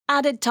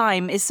Added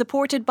Time is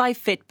supported by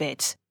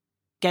Fitbit.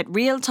 Get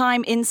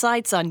real-time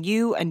insights on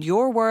you and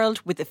your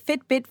world with the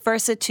Fitbit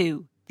Versa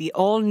 2, the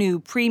all-new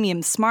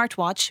premium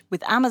smartwatch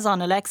with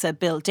Amazon Alexa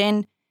built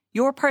in,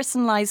 your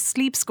personalised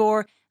sleep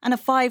score, and a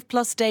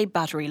 5+ day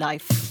battery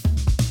life.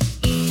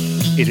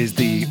 It is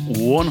the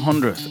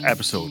 100th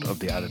episode of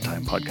the Added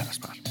Time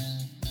podcast, Pat.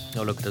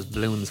 Oh, look, there's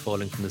balloons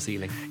falling from the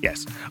ceiling.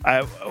 Yes.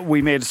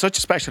 We made such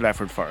a special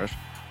effort for it.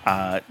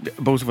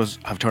 Both of us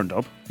have turned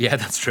up. Yeah,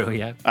 that's true,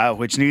 yeah.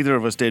 Which neither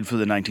of us did for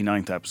the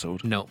 99th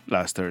episode. No.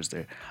 Last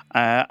Thursday.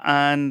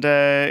 And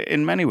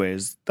in many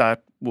ways,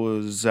 that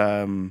was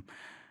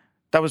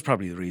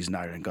probably the reason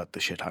Ireland got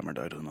the shit hammered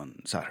out of them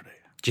on Saturday.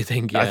 Do you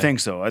think? Yeah. I think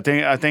so. I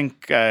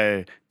think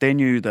they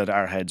knew that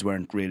our heads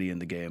weren't really in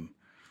the game.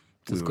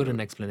 It's as good an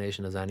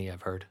explanation as any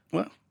I've heard.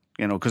 Well,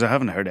 because I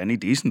haven't heard any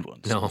decent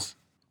ones. No.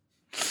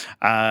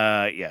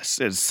 Yes,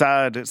 it's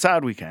a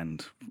sad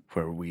weekend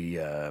where we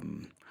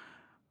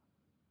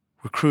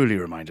were cruelly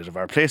reminded of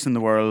our place in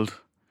the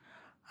world,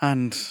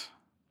 and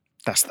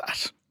that's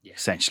that,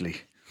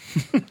 essentially.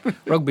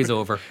 Rugby's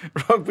over.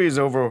 Rugby's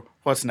over.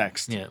 What's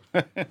next? Yeah.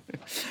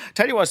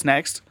 Tell you what's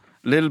next.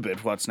 A little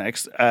bit what's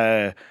next.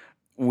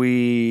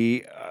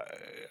 We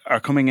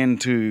are coming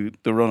into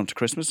the run up to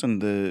Christmas,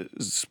 and the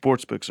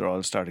sports books are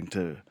all starting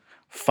to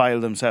file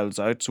themselves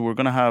out. So we're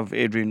going to have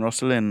Adrian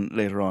Russell in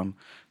later on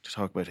to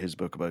talk about his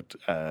book about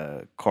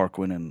Cork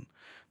winning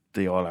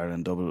the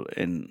All-Ireland double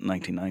in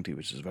 1990,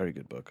 which is a very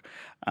good book.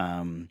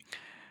 Over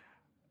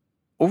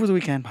the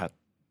weekend, Pat,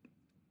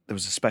 there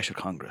was a special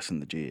congress in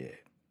the GAA.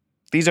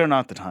 These are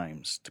not the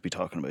times to be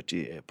talking about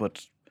GAA,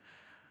 but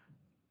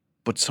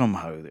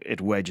somehow it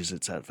wedges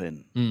itself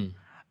in.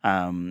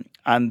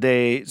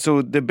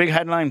 So the big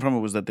headline from it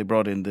was that they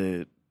brought in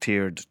the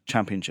tiered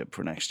championship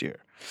for next year.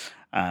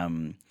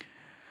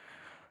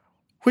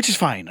 Which is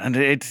fine, and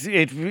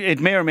it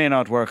may or may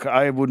not work.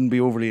 I wouldn't be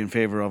overly in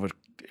favour of it.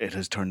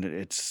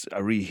 It's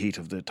a reheat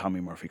of the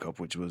Tommy Murphy Cup,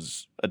 which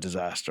was a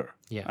disaster.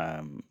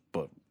 Yeah.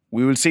 But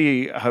we will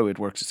see how it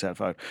works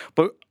itself out.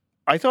 But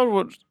I thought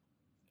what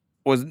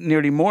was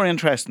nearly more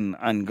interesting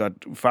and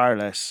got far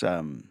less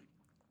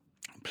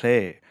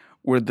play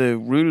were the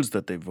rules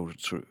that they voted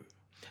through.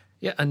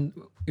 Yeah, and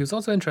it was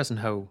also interesting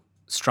how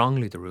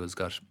strongly the rules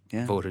got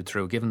voted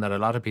through, given that a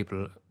lot of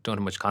people don't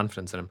have much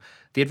confidence in them.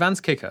 The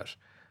advanced kick-out,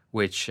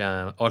 which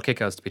all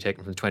kick-outs to be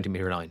taken from the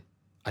 20-metre line.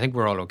 I think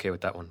we're all okay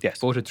with that one. Yes.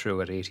 Voted through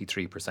at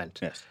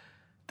 83%. Yes.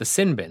 The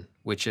sin bin,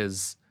 which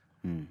is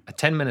a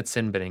 10-minute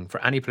sin binning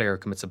for any player who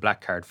commits a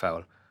black card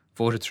foul,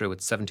 voted through at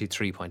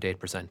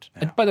 73.8%.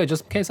 Yeah. And by the way,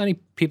 just in case any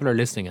people are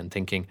listening and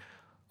thinking,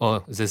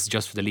 oh, is this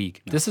just for the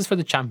league? No. This is for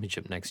the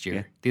championship next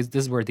year. Yeah.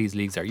 This is where these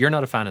leagues are. You're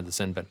not a fan of the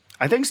sin bin.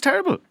 I think it's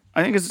terrible.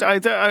 I think it's.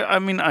 I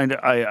mean,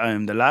 I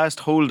am the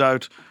last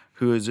holdout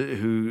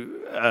who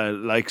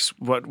likes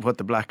what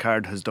the black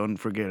card has done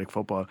for Gaelic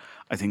football.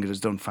 I think it has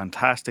done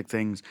fantastic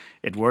things.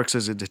 It works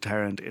as a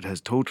deterrent. It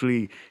has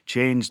totally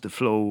changed the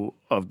flow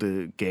of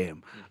the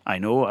game. I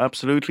know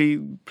absolutely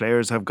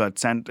players have got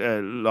sent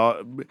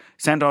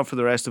off for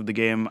the rest of the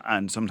game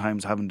and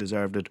sometimes haven't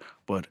deserved it.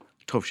 But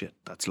tough shit.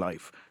 That's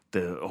life.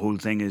 The whole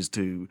thing is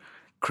to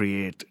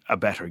create a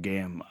better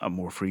game, a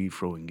more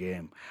free-flowing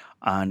game.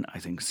 And I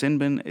think sin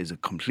bin is a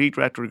complete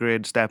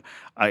retrograde step.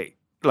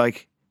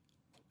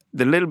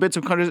 The little bits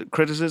of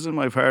criticism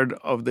I've heard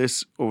of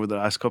this over the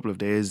last couple of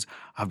days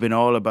have been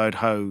all about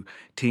how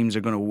teams are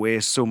going to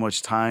waste so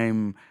much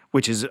time,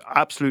 which is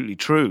absolutely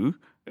true.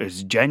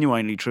 It's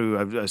genuinely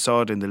true. I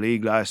saw it in the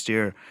league last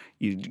year.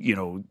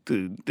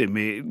 They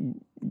may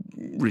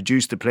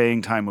reduce the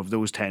playing time of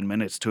those 10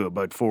 minutes to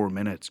about 4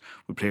 minutes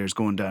with players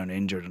going down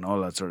injured and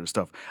all that sort of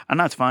stuff. And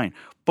that's fine.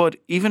 But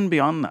even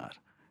beyond that,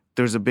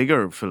 there's a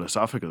bigger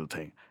philosophical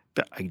thing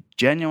that I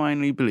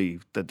genuinely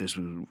believe that this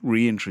will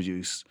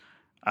reintroduce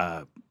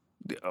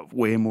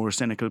way more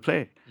cynical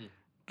play.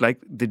 Like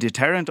the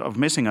deterrent of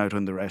missing out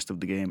on the rest of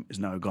the game is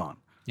now gone.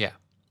 Yeah.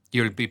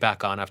 You'll be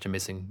back on after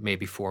missing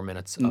maybe 4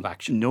 minutes of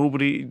action.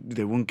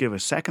 They won't give a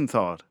second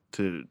thought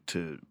to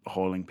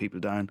hauling people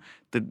down,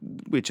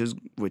 which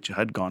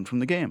had gone from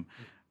the game.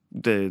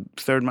 The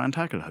third man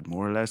tackle had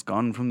more or less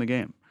gone from the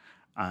game.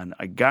 And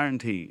I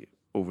guarantee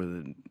over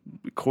the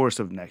course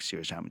of next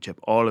year's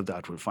championship, all of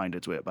that will find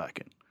its way back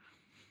in.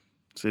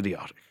 It's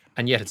idiotic.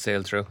 And yet it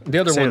sailed through. The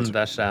other one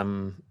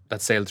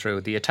that sailed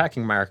through, the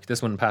attacking mark,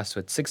 this one passed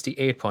with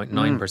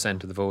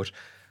 68.9% of the vote,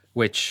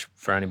 which,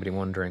 for anybody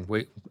wondering,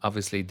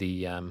 obviously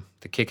the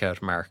kick-out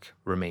mark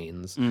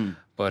remains,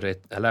 but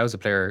it allows a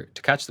player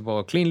to catch the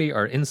ball cleanly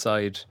on or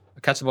inside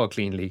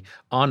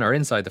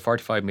the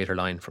 45-metre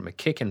line from a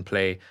kick in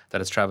play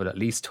that has travelled at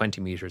least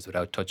 20 metres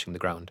without touching the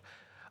ground.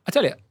 I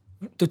tell you,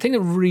 the thing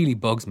that really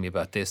bugs me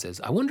about this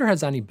is, I wonder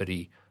has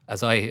anybody,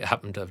 as I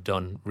happen to have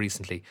done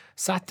recently,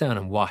 sat down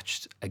and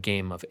watched a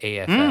game of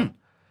AFL.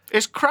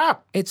 It's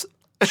crap. It's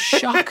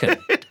shocking.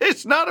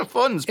 It's not a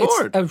fun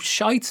sport. It's a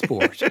shite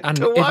sport. And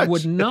it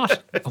would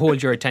not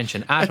hold your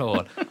attention at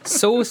all.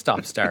 So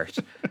stop-start.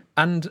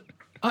 And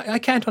I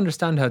can't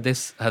understand how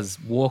this has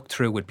walked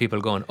through with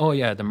people going, oh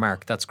yeah, the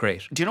mark, that's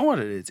great. Do you know what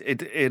it is?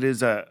 It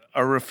is a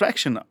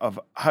reflection of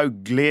how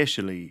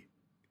glacially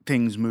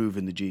things move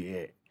in the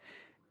GAA.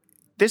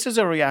 This is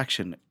a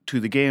reaction to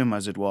the game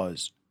as it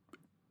was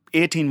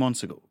 18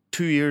 months ago,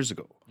 2 years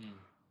ago,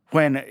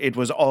 when it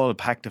was all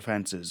packed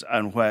defences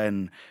and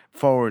when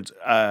forwards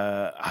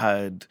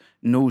had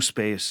no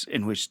space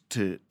in which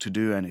to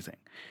do anything.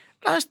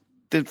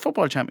 The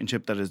football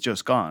championship that has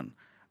just gone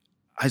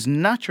has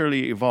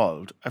naturally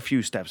evolved a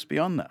few steps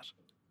beyond that.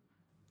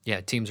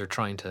 Yeah, teams are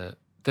trying to...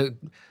 The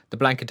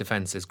blanket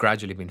defence is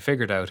gradually being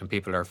figured out and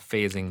people are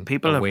phasing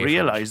People have away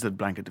realised that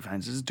blanket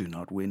defences do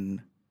not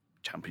win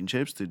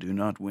championships. They do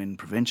not win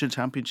provincial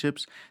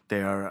championships.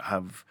 They are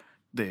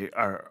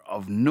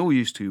of no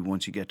use to you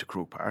once you get to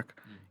Croke Park.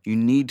 You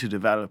need to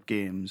develop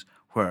games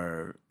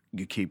where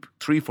you keep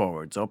 3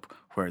 forwards up,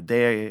 where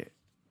they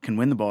can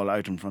win the ball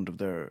out in front of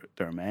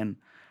their men.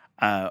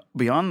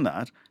 Beyond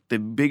that, the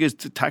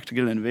biggest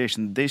tactical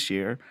innovation this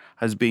year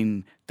has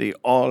been the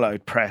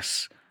all-out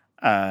press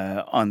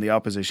on the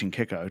opposition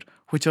kick-out,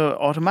 which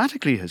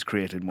automatically has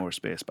created more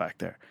space back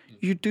there.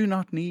 You do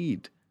not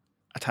need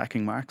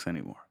attacking marks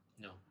anymore.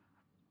 No.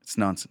 It's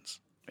nonsense.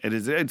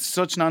 It's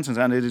such nonsense,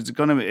 and it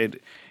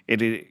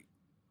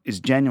is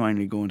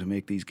genuinely going to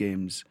make these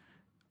games...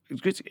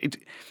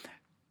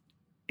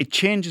 It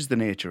changes the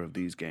nature of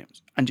these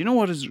games. And do you know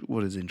what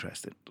is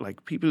interesting?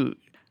 Like, people...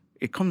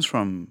 It comes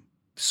from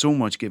so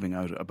much giving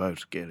out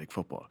about Gaelic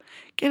football.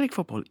 Gaelic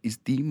football is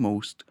the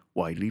most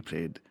widely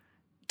played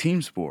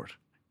team sport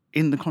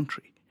in the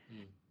country.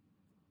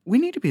 We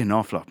need to be an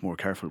awful lot more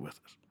careful with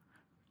it.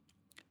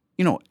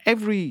 You know,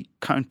 every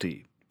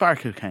county, bar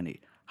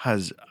Kilkenny,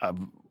 has a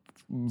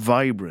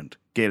vibrant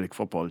Gaelic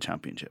football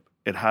championship.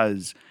 It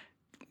has,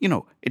 you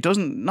know,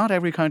 not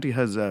every county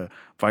has a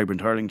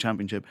vibrant hurling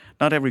championship.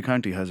 Not every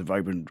county has a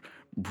vibrant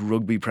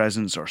rugby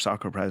presence or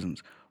soccer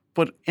presence.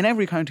 But in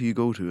every county you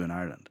go to in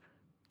Ireland,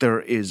 there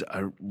is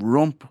a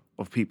rump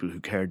of people who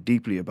care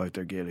deeply about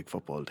their Gaelic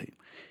football team.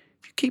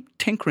 If you keep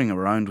tinkering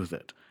around with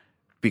it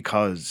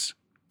because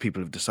people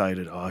have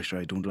decided, I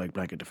don't like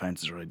blanket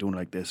defences, or I don't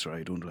like this, or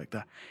I don't like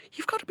that,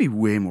 you've got to be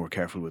way more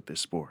careful with this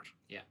sport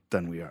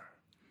than we are.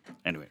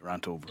 Anyway,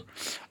 rant over.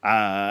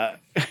 As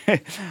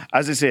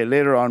I say,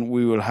 later on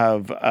we will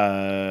have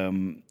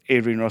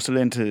Adrian Russell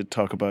in to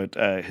talk about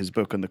his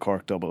book on the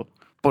Cork Double.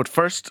 But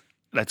first,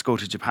 let's go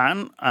to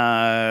Japan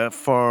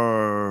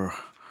for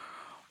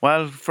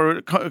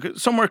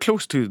somewhere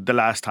close to the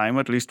last time.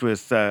 At least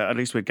with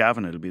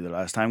Gavin, it'll be the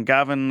last time.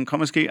 Gavin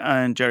Comiskey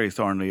and Jerry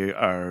Thornley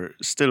are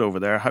still over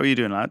there. How are you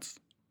doing, lads?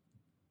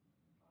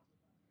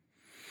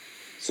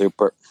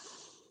 Super.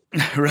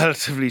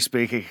 Relatively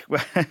speaking,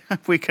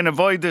 we can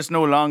avoid this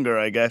no longer,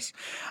 I guess.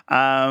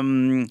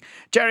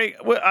 Jerry,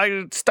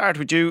 I'll start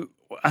with you.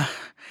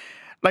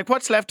 Like,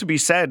 what's left to be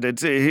said?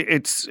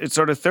 It's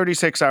sort of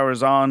 36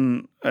 hours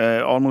on,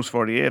 almost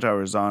 48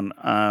 hours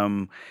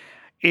on.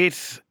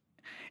 It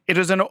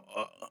is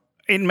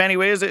in many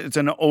ways, it's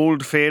an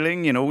old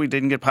failing. You know, we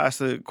didn't get past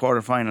the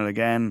quarterfinal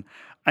again,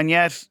 and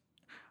yet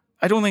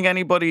I don't think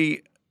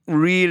anybody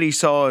really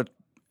saw it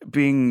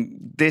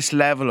being this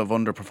level of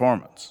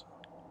underperformance.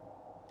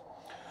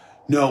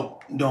 No,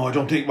 I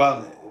don't think.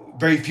 Well,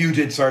 very few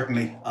did,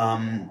 certainly.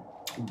 An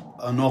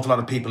awful lot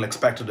of people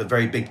expected a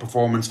very big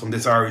performance from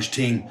this Irish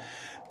team,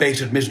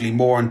 based admittedly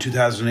more on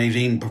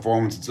 2018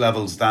 performance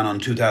levels than on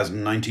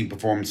 2019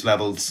 performance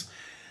levels.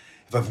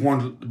 If I've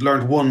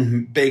learned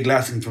one big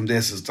lesson from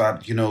this, is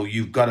that, you know,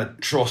 you've got to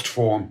trust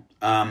form.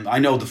 I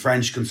know the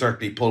French can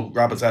certainly pull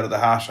rabbits out of the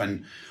hat,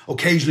 and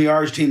occasionally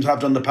Irish teams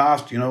have done in the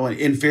past. You know,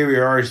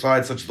 inferior Irish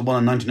sides such as the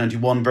one in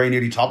 1991 very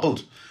nearly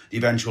toppled the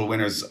eventual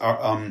winners,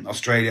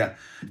 Australia.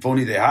 If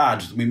only they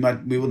had, we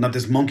wouldn't have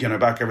this monkey on our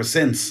back ever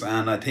since.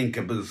 And I think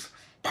it was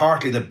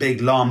partly the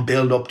big long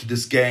build up to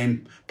this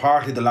game,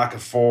 partly the lack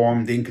of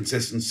form, the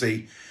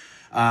inconsistency,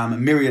 a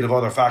myriad of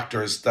other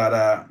factors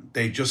that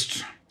they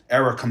just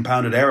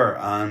compounded error.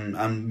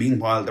 And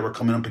meanwhile, they were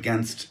coming up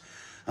against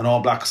an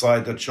all-black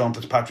side that Sean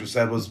Fitzpatrick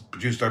said was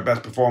produced their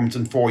best performance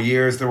in 4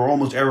 years. They were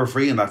almost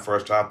error-free in that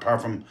first half,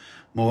 apart from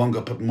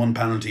Mo'unga putting one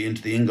penalty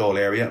into the in-goal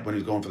area when he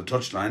was going for the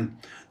touchline.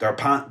 Their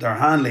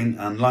handling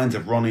and lines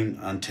of running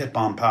and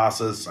tip-on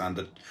passes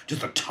and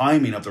just the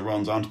timing of the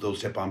runs onto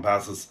those tip-on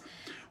passes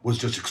was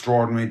just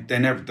extraordinary.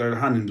 Their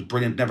handling was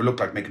brilliant, never looked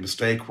like making a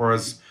mistake,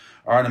 whereas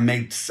Ireland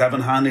made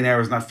 7 handling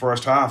errors in that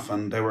first half,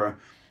 and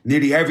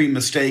nearly every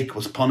mistake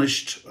was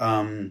punished,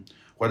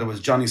 whether it was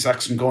Johnny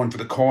Sexton going for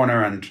the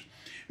corner and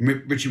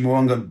Richie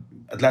Mo'unga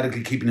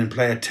athletically keeping in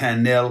play at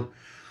 10-0.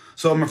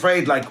 So I'm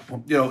afraid,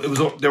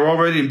 they were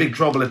already in big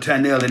trouble at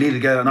 10-0. They needed to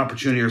get an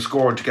opportunity or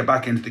score to get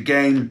back into the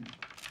game.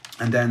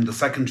 And then the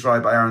second try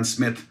by Aaron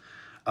Smith,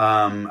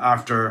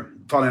 after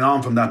following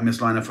on from that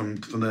missed lineup from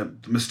the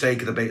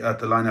mistake at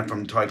the lineup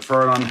from Tyke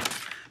Furlong,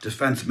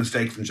 defensive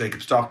mistake from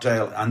Jacob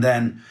Stockdale, and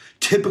then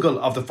typical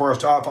of the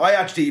first half.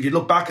 If you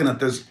look back on it,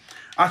 there's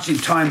actually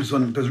times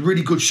when there's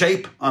really good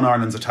shape on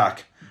Ireland's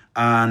attack.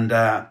 And,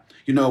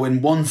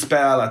 in one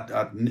spell at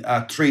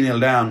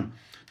 3-0 down,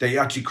 They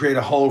actually create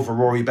a hole for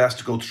Rory Best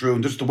to go through.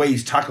 And just the way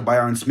he's tackled by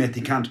Aaron Smith,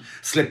 he can't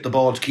slip the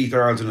ball to Keith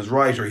Earls on his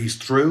right or he's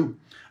through.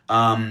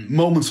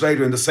 Moments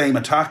later in the same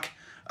attack,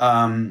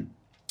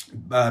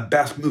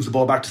 Best moves the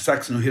ball back to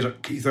Sexton, who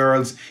hit Keith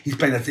Earls. He's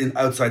playing at the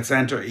outside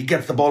centre. He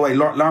gets the ball away.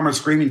 Larmour's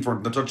screaming for it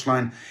in the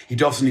touchline. He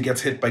duffs and he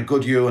gets hit by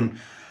Goodhue, and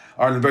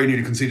Ireland very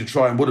nearly conceded a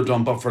try and would have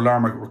done, but for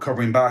Larmour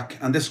recovering back.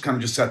 And this kind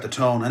of just set the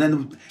tone. And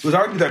then it was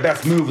arguably their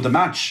best move of the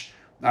match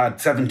at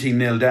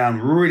 17-0 down.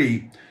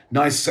 Really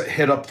nice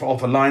hit up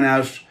off a line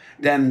out.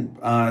 Then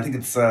I think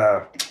it's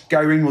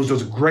Gary Ringrose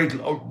does a great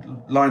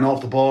line off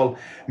the ball.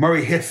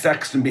 Murray hits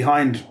Sexton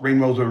behind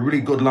Ringrose with a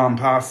really good long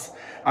pass.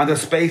 And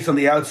there's space on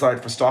the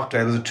outside for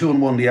Stockdale. There's a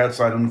 2-on-1 on the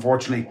outside.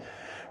 Unfortunately,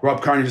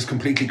 Rob Kearney just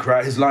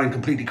his line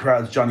completely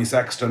crowds Johnny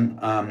Sexton.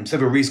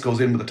 Sylvia Reese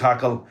goes in with a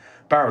tackle.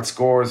 Barrett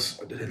scores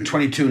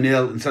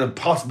 22-0 instead of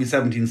possibly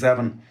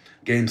 17-7.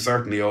 Game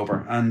certainly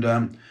over.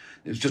 And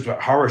it's just a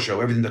horror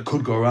show. Everything that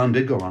could go wrong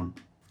did go wrong.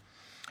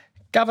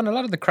 Gavin, a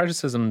lot of the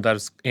criticism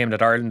that's aimed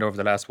at Ireland over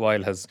the last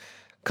while has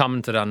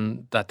commented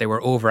on that they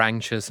were over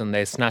anxious and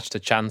they snatched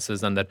at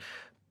chances, and that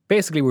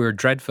basically we were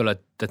dreadful at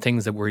the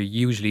things that we're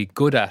usually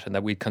good at and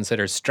that we'd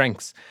consider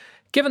strengths.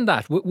 Given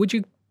that, would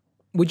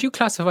you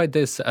classify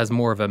this as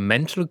more of a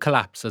mental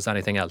collapse as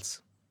anything else?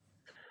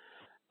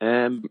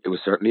 It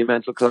was certainly a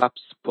mental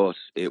collapse, but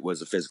it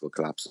was a physical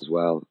collapse as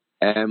well.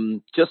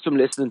 Just from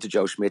listening to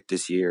Joe Schmidt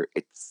this year,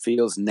 it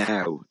feels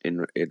now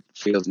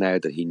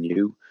that he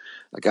knew.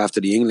 Like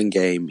after the England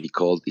game, he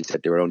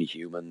said they were only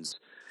humans,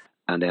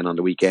 and then on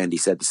the weekend he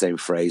said the same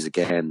phrase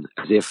again,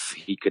 as if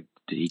he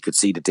could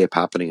see the dip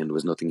happening and there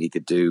was nothing he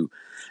could do.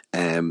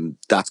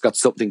 That's got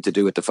something to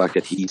do with the fact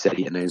that he said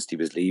he announced he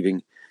was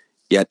leaving.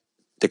 Yet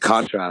the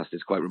contrast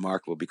is quite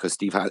remarkable because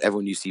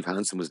everyone knew Steve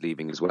Hansen was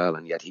leaving as well,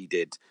 and yet he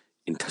did.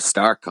 In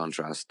stark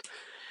contrast,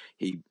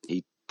 he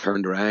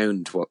turned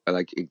around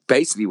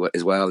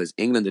as well as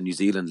England and New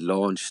Zealand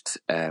launched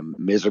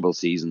miserable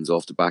seasons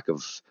off the back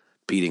of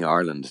beating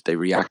Ireland.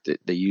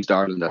 They used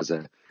Ireland as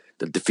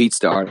the defeats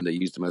to Ireland. They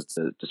used them as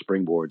the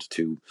springboard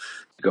to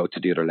go to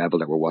the other level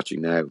that we're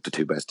watching now, the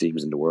two best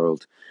teams in the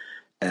world.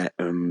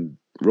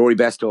 Rory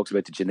Best talks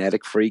about the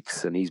genetic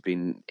freaks, and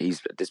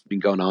this has been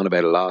going on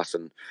about a lot.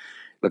 And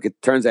look,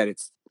 it turns out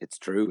it's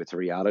true. It's a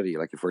reality.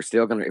 Like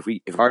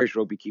if Irish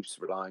rugby keeps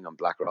relying on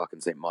Blackrock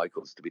and St.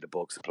 Michael's to be the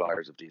bulk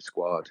suppliers of the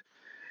squad,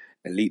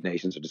 elite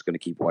nations are just going to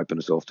keep wiping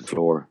us off the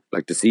floor.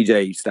 Like the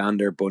CJ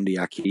Stander, Bundy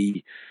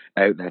Aki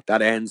outlet,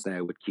 that ends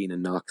now with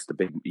Keenan Knox, the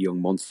big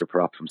young monster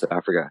prop from South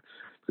Africa,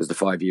 because the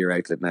 5-year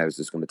outlet now is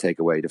just going to take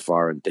away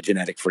the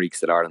genetic freaks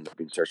that Ireland have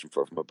been searching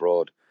for from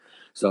abroad.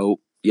 So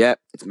yeah,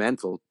 it's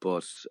mental,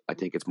 but I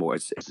think it's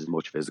as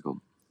much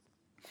physical.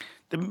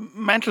 The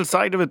mental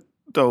side of it,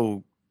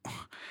 though,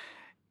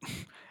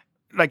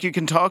 like you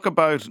can talk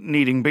about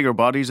needing bigger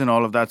bodies and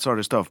all of that sort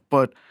of stuff,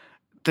 but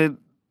the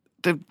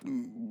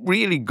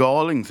really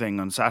galling thing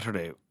on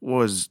Saturday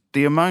was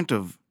the amount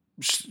of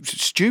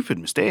stupid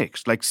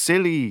mistakes, like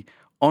silly,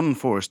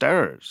 unforced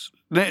errors.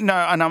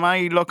 Now, and am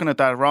I looking at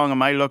that wrong?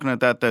 Am I looking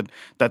at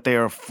that they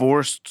were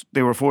forced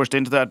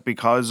into that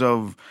because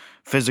of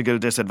physical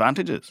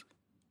disadvantages?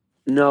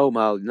 No,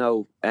 Mal,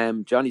 no.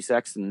 Johnny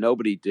Sexton,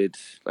 nobody did.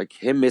 Like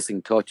him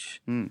missing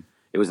touch.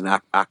 It was an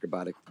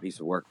acrobatic piece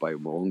of work by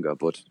Mo'unga,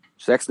 but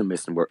Sexton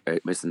missing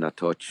that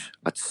touch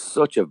at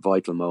such a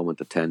vital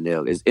moment at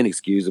 10-0 is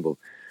inexcusable.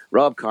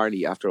 Rob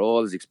Kearney, after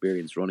all his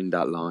experience running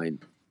that line,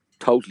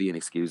 totally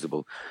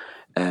inexcusable.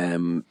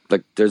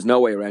 Like there's no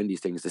way around these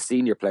things. The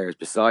senior players,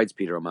 besides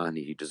Peter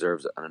O'Mahony, he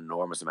deserves an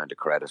enormous amount of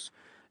credit.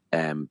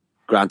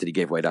 Granted, he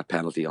gave away that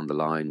penalty on the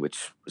line,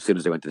 which as soon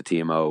as they went to the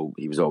TMO,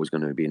 he was always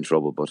going to be in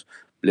trouble, but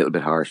a little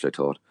bit harsh, I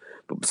thought.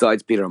 But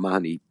besides Peter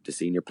O'Mahony, the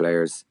senior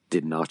players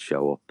did not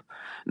show up.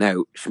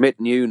 Now, Schmidt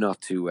knew not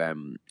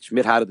to...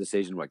 Schmidt had a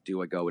decision, like,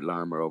 do I go with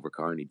Larmour over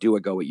Kearney? Do I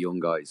go with young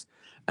guys?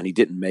 And he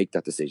didn't make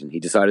that decision. He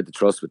decided to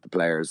trust with the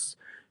players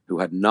who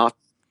had not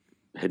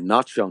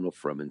shown up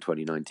for him in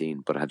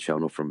 2019, but had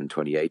shown up for him in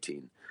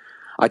 2018.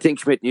 I think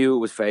Schmidt knew it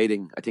was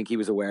fading. I think he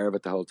was aware of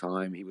it the whole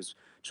time. He was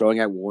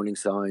throwing out warning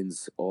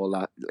signs, all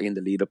that, in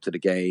the lead up to the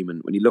game.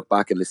 And when you look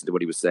back and listen to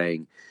what he was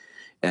saying,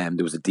 there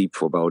was a deep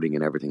foreboding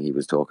in everything he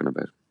was talking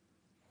about.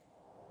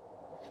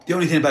 The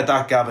only thing about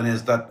that, Gavin,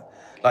 is that,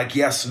 like,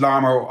 yes,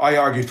 Larmour, I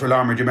argued for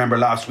Larmour. Do you remember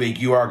last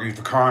week? You argued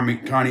for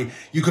Kearney.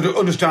 You could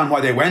understand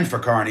why they went for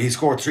Kearney. He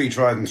scored 3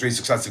 tries in 3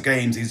 successive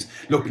games. He's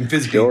looking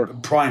physically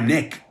prime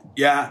Nick.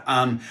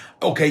 Yeah,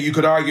 okay, you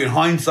could argue in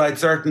hindsight,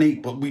 certainly,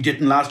 but we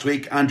didn't last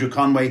week. Andrew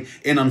Conway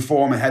in on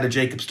form ahead of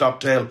Jacob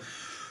Stockdale,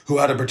 who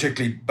had a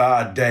particularly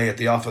bad day at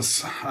the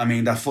office. I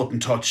mean, that foot and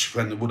touch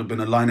when it would have been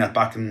a line-out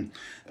back in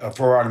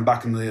for Ireland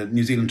back in the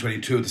New Zealand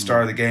 22 at the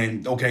start of the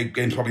game. Okay,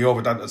 game's probably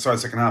over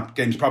second half.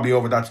 Game's probably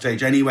over that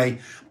stage anyway.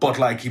 But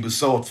like, he was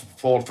so at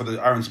fault for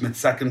the Aaron Smith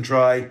second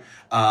try.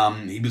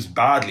 He was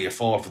badly at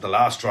fault for the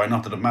last try.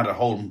 Not that it mattered a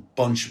whole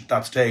bunch at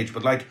that stage,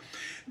 but like,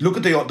 look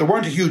at there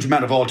weren't a huge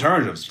amount of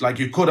alternatives. Like,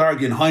 you could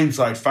argue in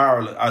hindsight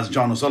Farrell, as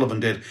John O'Sullivan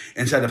did,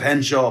 instead of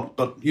Henshaw.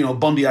 But, you know,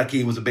 Bundy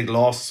Aki was a big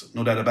loss,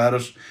 no doubt about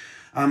it.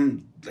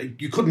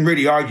 You couldn't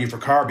really argue for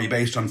Carby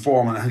based on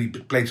form and how he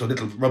played so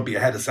little rugby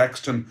ahead of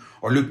Sexton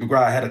or Luke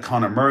McGrath ahead of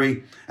Conor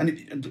Murray. And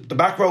the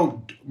back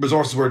row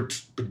resources were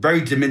very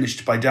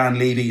diminished by Dan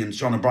Levy and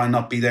Sean O'Brien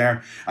not be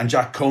there and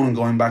Jack Conan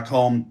going back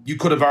home. You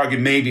could have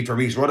argued maybe for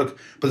Rhys Ruddock,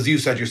 but as you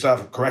said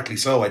yourself, correctly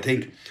so, I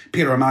think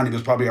Peter O'Mahony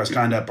was probably our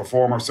standout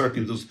performer,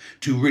 certainly those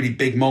two really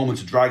big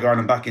moments to drag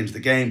Ireland back into the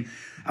game.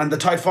 And the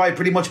tight five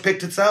pretty much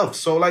picked itself.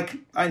 So, I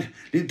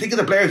think of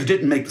the players who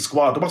didn't make the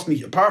squad. There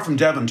wasn't, apart from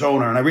Devon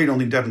Toner, and I really don't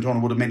think Devon Toner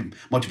would have made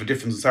much of a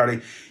difference on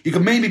Saturday. You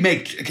could maybe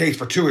make a case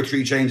for 2 or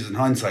 3 changes in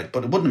hindsight,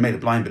 but it wouldn't have made a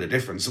blind bit of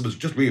difference. It was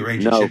just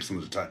rearranging ships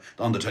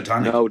on the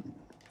Titanic. No,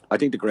 I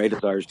think the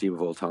greatest Irish team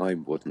of all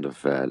time wouldn't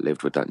have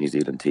lived with that New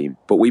Zealand team.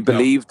 But we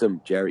believed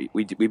them, Jerry.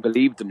 We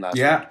believed them last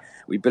week.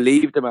 We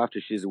believed them after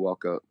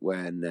Shizuoka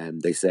when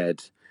they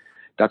said,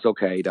 that's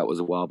okay, that was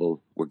a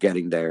wobble, we're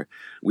getting there.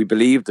 We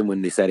believed them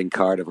when they said in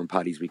Cardiff on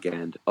Paddy's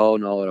weekend, oh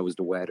no, that was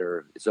the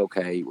weather, it's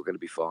okay, we're going to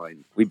be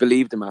fine. We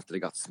believed them after they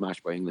got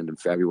smashed by England in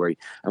February.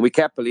 And we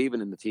kept believing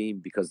in the team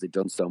because they'd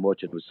done so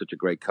much and it was such a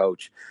great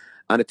coach.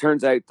 And it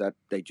turns out that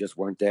they just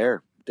weren't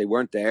there. They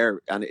weren't there.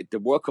 And the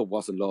World Cup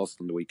wasn't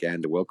lost on the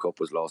weekend. The World Cup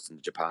was lost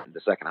in Japan,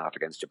 the second half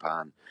against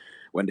Japan.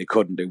 When they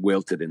couldn't, they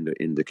wilted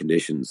in the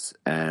conditions.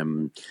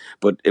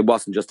 But it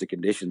wasn't just the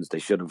conditions. They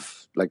should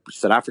have, like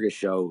South Africa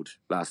showed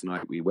last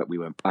night. We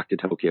went back to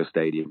Tokyo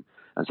Stadium,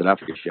 and South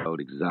Africa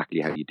showed exactly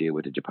how you deal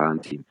with the Japan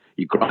team.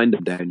 You grind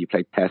them down. You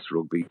play test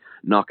rugby,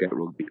 knockout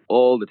rugby,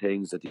 all the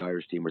things that the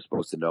Irish team were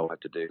supposed to know how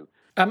to do.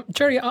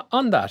 Jerry,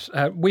 on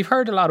that, we've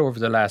heard a lot over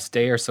the last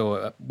day or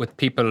so with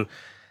people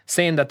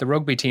saying that the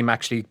rugby team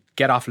actually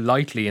get off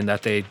lightly and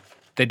that they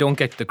don't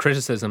get the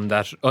criticism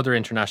that other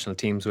international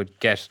teams would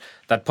get,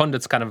 that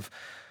pundits kind of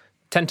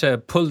tend to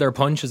pull their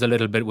punches a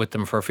little bit with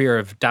them for fear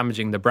of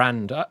damaging the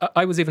brand.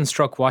 I was even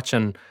struck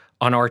watching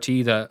on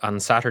RT on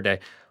Saturday.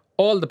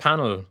 All the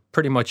panel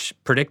pretty much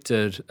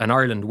predicted an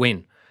Ireland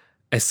win,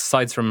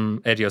 aside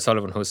from Eddie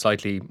O'Sullivan, who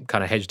slightly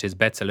kind of hedged his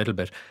bets a little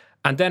bit.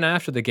 And then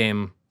after the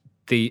game,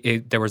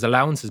 there was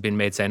allowances being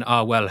made saying,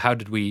 how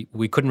did we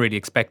couldn't really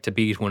expect to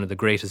beat one of the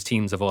greatest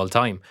teams of all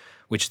time,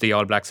 which the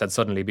All Blacks had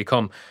suddenly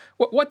become.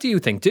 What do you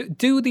think?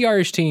 Do the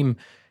Irish team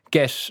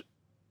get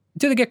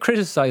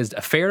criticised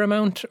a fair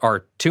amount,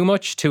 or too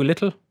much, too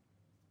little?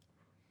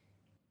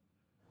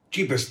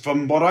 Jeepers,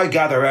 from what I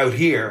gather out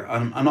here,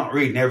 I'm not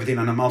reading everything,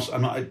 and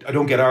I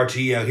don't get RT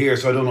out here,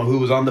 so I don't know who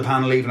was on the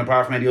panel even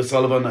apart from Eddie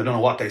O'Sullivan. I don't know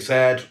what they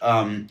said.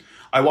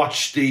 I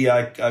watched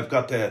I've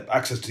got the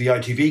access to the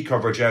ITV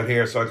coverage out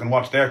here, so I can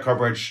watch their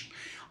coverage.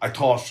 I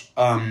thought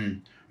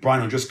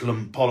Brian O'Driscoll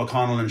and Paul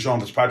O'Connell and Sean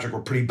Fitzpatrick were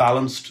pretty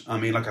balanced. I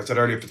mean, like I said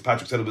earlier,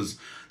 Fitzpatrick said it was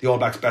the All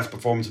Blacks' best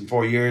performance in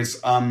 4 years.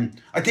 I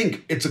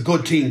think it's a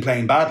good team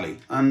playing badly,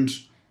 and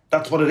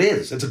that's what it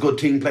is. It's a good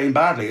team playing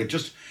badly.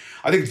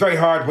 I think it's very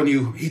hard when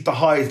you hit the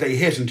highs they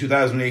hit in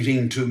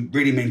 2018 to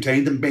really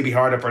maintain them. Maybe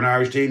harder for an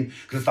Irish team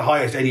because it's the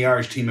highest any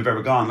Irish team have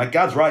ever gone. Like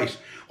Gad's right.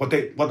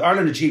 What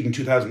Ireland achieved in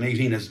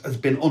 2018 has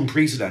been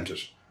unprecedented.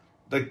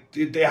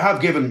 They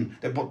have given.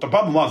 The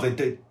problem was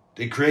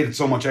they created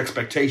so much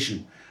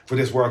expectation for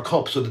this World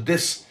Cup, so that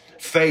this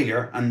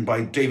failure, and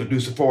by David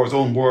Nucifor's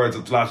own words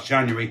of last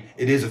January,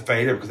 it is a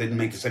failure because they didn't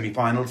make the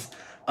semi-finals.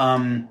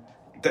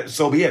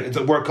 So be it. It's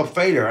a World Cup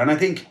failure, and I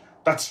think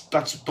that's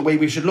the way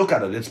we should look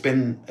at it. It's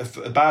been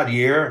a bad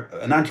year,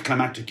 an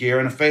anticlimactic year,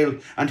 and a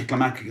failed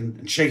anticlimactic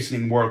and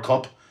chastening World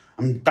Cup.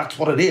 And that's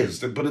what it is.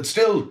 But it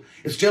still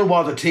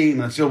was a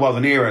team, and it still was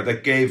an era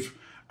that gave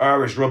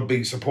Irish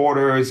rugby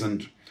supporters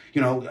and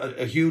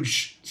a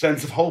huge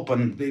sense of hope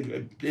and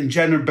in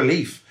general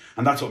belief.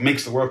 And that's what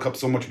makes the World Cup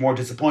so much more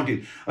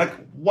disappointing. Like,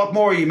 what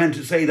more are you meant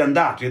to say than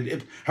that?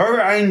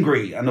 However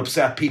angry and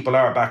upset people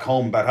are back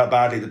home about how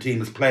badly the team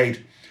has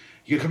played,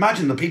 you can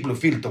imagine the people who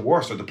feel it the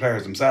worst are the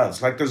players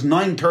themselves. Like, there's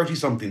 9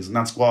 30-somethings in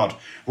that squad.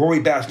 Rory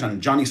Best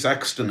and Johnny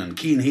Sexton and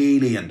Cian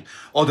Healy and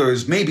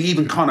others, maybe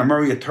even Conor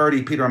Murray at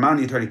 30, Peter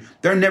O'Mahony at 30.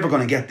 They're never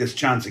going to get this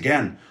chance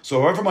again.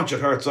 So however much it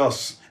hurts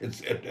us,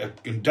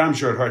 I'm damn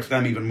sure it hurts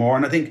them even more.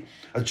 And I think,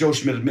 as Joe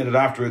Schmidt admitted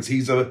afterwards,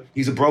 he's a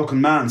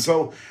broken man.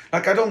 So, I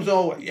don't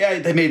know. Yeah,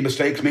 they made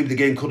mistakes. Maybe the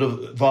game could have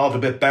evolved a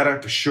bit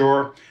better, for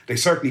sure. They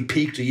certainly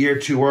peaked a year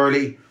too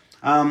early.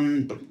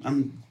 But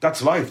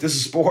that's life. This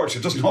is sport.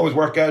 It doesn't always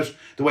work out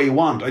the way you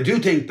want. I do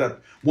think that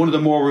one of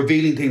the more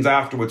revealing things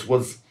afterwards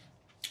was,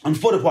 on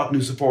foot of what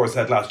Nucifor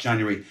said last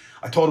January,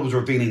 I thought it was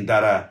revealing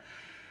that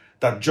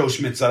Joe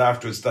Schmidt said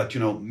afterwards that,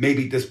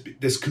 maybe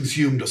this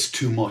consumed us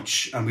too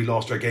much and we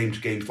lost our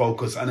game-to-game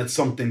focus. And it's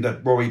something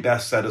that Rory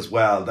Best said as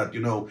well, that,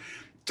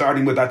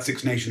 starting with that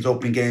Six Nations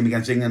opening game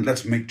against England,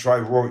 let's try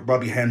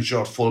Robbie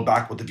Henshaw full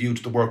back with the view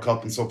to the World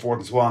Cup and so forth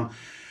and so on.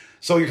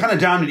 So you're kind of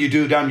damned you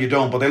do, damned you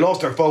don't. But they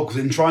lost their focus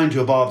in trying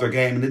to evolve their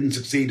game and didn't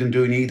succeed in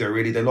doing either,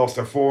 really. They lost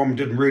their form,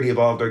 didn't really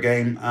evolve their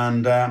game.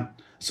 And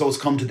so it's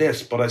come to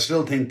this. But I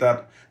still think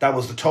that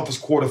was the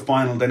toughest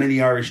quarter-final that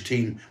any Irish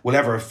team will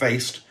ever have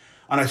faced.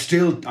 And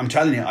I'm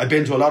telling you, I've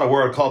been to a lot of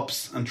World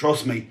Cups, and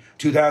trust me,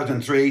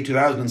 2003,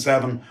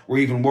 2007 were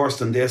even worse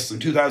than this,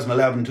 and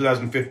 2011,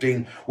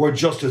 2015 were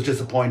just as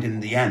disappointing in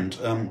the end.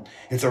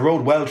 It's a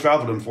road well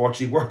travelled,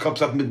 unfortunately. World Cups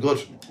haven't been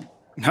good.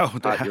 No,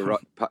 Pat, you're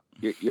right. Pat,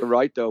 you're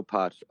right though,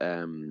 Pat.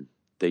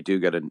 They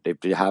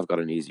have got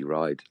an easy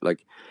ride.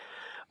 Like,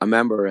 I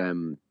remember,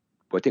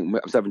 I think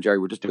myself and Jerry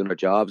were just doing our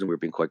jobs, and we were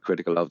being quite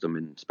critical of them,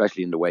 and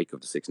especially in the wake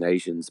of the Six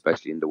Nations,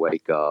 especially in the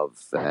wake of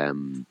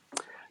the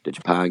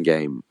Japan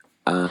game.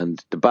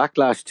 And the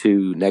backlash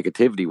to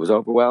negativity was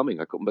overwhelming.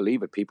 I couldn't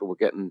believe it. People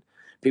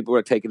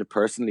were taking it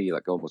personally,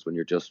 like almost when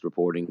you're just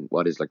reporting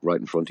what is like right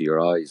in front of your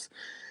eyes.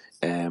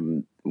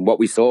 What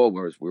we saw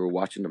was we were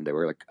watching them. They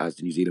were like, as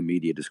the New Zealand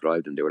media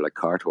described them, they were like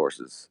cart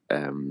horses.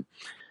 And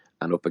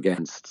up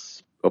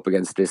against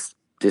this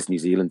New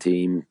Zealand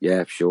team,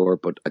 yeah, sure,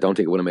 but I don't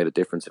think it would have made a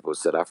difference if it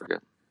was South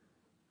Africa.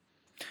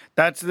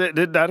 That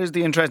is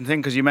the interesting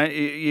thing, because you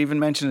even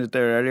mentioned it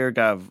there earlier,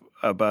 Gav,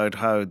 about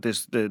how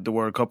the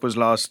World Cup was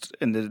lost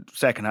in the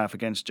second half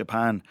against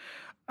Japan.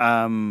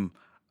 Do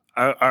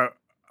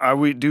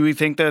we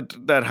think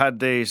that had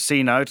they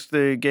seen out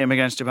the game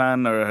against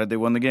Japan, or had they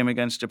won the game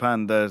against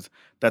Japan, that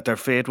their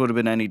fate would have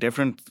been any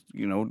different?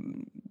 You know,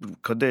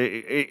 could they,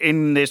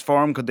 in this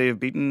form, could they have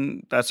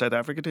beaten that South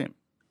Africa team?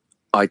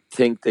 I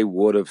think they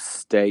would have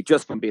stayed,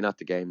 just from being at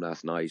the game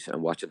last night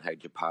and watching how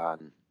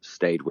Japan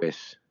stayed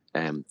with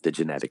the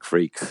genetic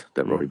freaks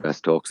that Rory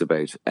Best talks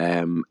about.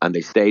 And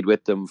they stayed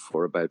with them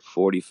for about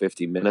 40,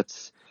 50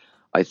 minutes.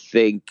 I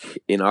think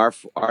in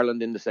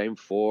Ireland in the same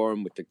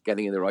form, with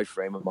getting in the right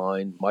frame of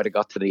mind, might have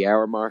got to the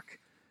hour mark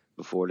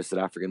before the South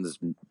Africans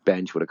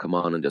bench would have come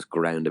on and just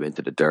ground them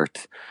into the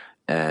dirt.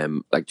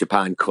 Like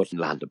Japan couldn't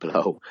land a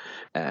blow.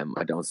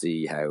 I don't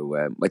see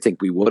how. I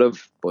think we would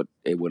have, but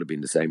it would have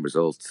been the same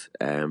result.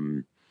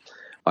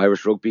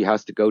 Irish rugby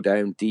has to go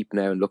down deep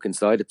now and look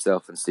inside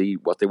itself and see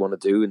what they want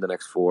to do in the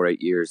next 4 or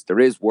 8 years. There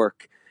is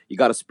work. You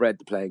got to spread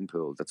the playing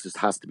pool. That just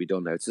has to be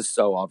done now. It's just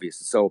so obvious.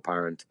 It's so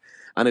apparent,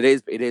 and it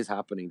is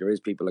happening. There is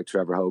people like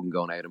Trevor Hogan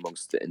going out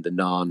in the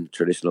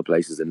non-traditional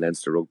places in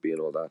Leinster rugby and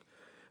all that.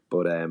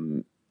 But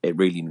it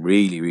really,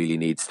 really, really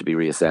needs to be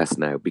reassessed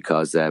now,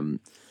 because the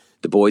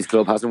boys'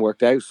 club hasn't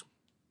worked out.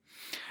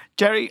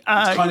 Jerry,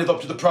 it's kind of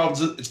up to the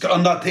provinces. It's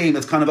on that theme.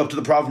 It's kind of up to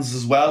the provinces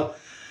as well.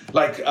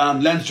 Like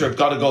Leinster have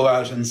got to go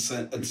out and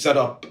set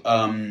up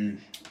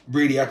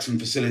really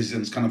excellent facilities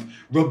and kind of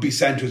rugby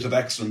centres of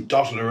excellence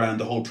dotted around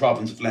the whole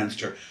province of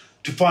Leinster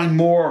to find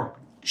more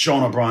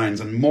Sean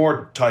O'Briens and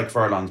more Tadhg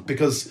Furlongs,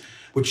 because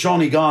with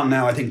Shawnee gone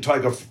now, I think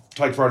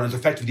Tadhg Furlong is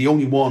effectively the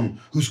only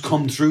one who's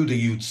come through the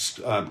youth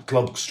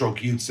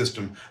club/youth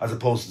system as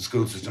opposed to the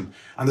school system,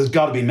 and there's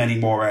got to be many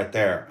more out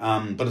there.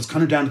 But it's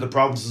kind of down to the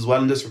province as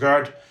well in this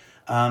regard.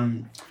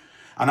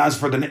 And as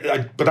for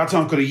but that's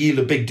not going to yield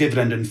a big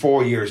dividend in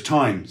 4 years'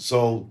 time.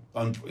 So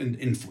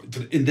in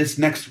this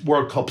next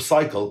World Cup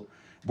cycle,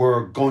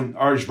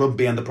 Irish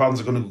rugby and the province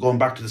are going to go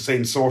back to the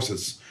same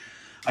sources.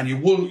 And you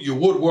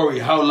would worry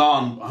how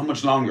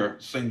much longer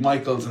St.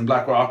 Michael's and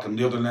Blackrock and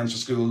the other Leinster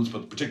schools,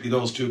 but particularly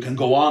those two, can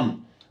go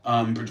on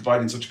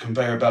providing such a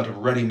conveyor belt of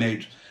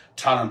ready-made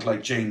talent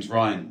like James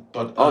Ryan.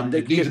 But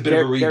it needs a bit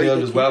of a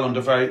rebuild as well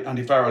under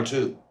Andy Farrell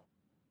too.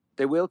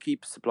 They will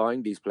keep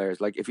supplying these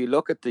players. Like if you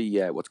look at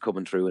the what's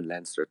coming through in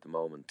Leinster at the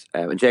moment,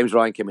 and James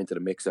Ryan came into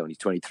the mix zone. He's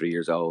 23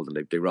 years old,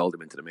 and they rolled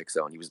him into the mix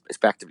zone. He was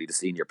effectively the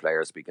senior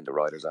player, speaking to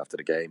writers after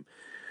the game,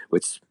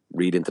 which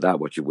read into that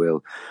what you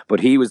will.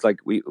 But he was like,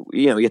 we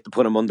had to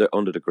put him under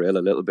the grill a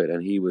little bit,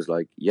 and he was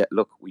like, yeah,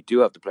 look, we do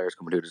have the players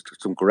coming through. There's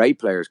some great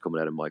players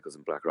coming out of Michaels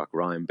and Blackrock,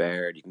 Ryan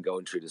Baird. You can go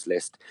in through this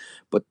list,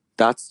 but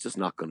that's just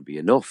not going to be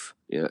enough.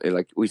 You know,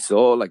 like we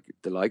saw, like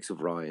the likes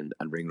of Ryan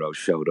and Ringrose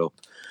showed up,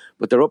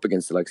 but they're up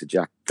against the likes of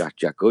Jack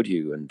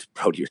Goodhue and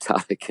Brodie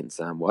Retallick and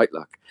Sam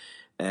Whitelock.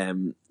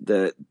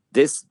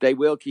 They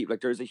will keep,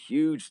 like, there's a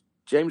huge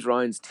James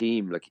Ryan's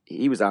team. Like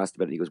he was asked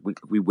about it, he goes,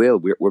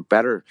 we're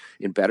better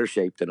in better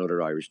shape than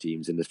other Irish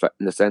teams in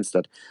the sense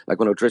that, like,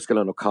 when O'Driscoll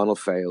and O'Connell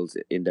failed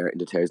in the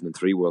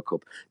 2003 World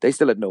Cup, they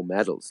still had no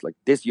medals. Like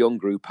this young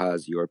group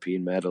has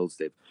European medals.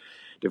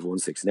 They've won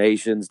Six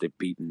Nations. They've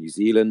beaten New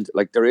Zealand.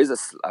 Like there is a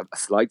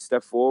slight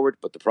step forward,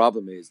 but the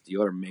problem is the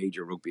other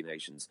major rugby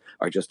nations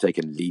are just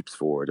taking leaps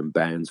forward and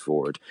bounds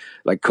forward.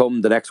 Like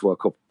come the next World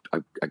Cup,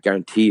 I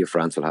guarantee you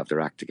France will have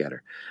their act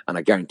together, and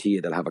I guarantee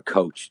you they'll have a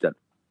coach that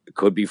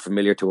could be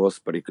familiar to us,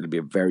 but it could be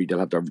they'll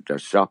have their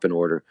shop in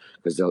order,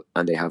 because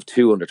they have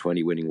two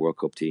under-20 winning World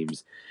Cup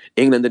teams.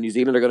 England and New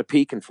Zealand are going to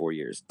peak in 4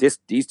 years.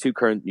 These two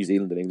current New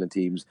Zealand and England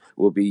teams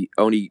will be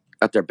only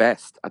at their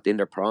best, in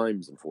their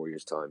primes in 4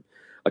 years' time.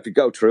 I could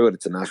go through it.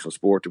 It's a national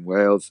sport in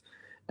Wales.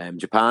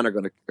 Japan are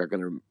going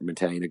to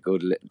maintain a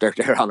good.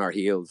 They're on our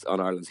heels,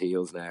 on Ireland's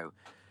heels now.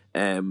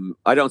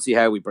 I don't see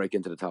how we break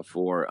into the top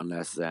four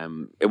unless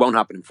it won't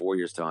happen in 4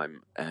 years'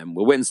 time.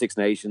 We'll win Six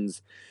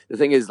Nations. The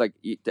thing is, like,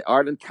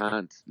 Ireland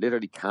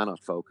cannot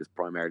focus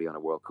primarily on a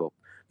World Cup,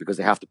 because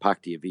they have to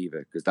pack the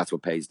Aviva, because that's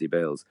what pays the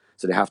bills.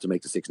 So they have to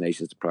make the Six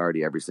Nations the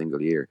priority every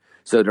single year.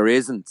 So there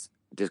isn't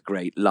this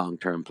great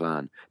long-term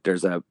plan.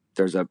 There's a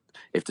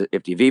if the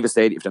Aviva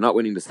Stadium, if they're not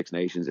winning the Six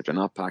Nations, if they're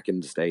not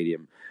packing the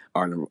stadium,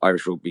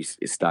 Irish rugby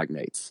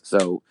stagnates.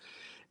 So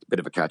it's a bit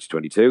of a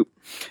catch-22.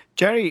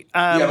 Jerry,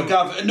 but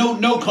Gav,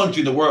 no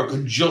country in the world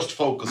can just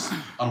focus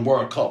on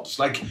World Cups.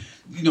 Like,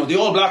 the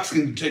All Blacks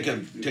can take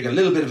a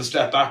little bit of a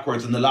step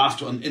backwards in the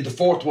last one, in the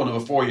fourth one of a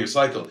 4-year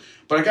cycle.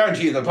 But I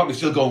guarantee you they'll probably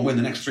still go and win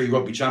the next 3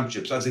 rugby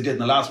championships, as they did in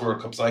the last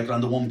World Cup cycle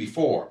and the one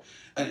before.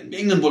 And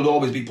England will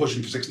always be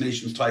pushing for Six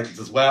Nations titles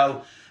as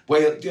well.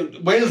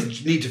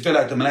 Wales need to fill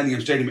out the Millennium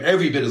Stadium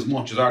every bit as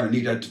much as Ireland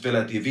need to fill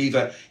out the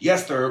Aviva.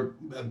 Yes, they're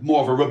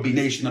more of a rugby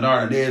nation than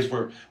Ireland is,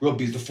 where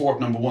rugby is the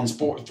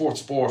fourth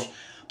sport.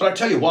 But I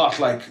tell you what,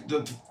 like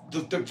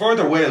the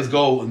further Wales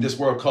go in this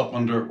World Cup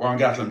under Warren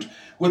Gatland,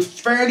 with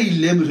fairly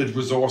limited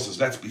resources,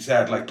 let's be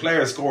said, like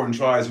players scoring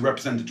tries who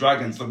represent the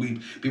Dragons that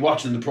we'd be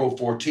watching in the Pro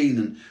 14,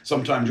 and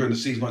sometime during the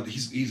season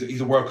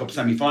he's a World Cup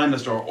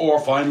semi-finalist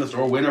or finalist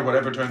or winner,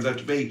 whatever it turns out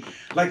to be.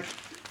 Like,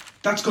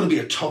 that's going to be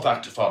a tough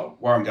act to follow,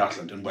 Warren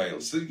Gatland in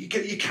Wales. So you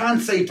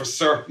can't say for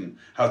certain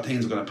how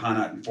things are going to pan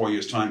out in 4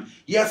 years' time.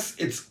 Yes,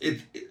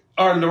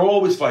 Ireland are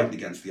always fighting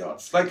against the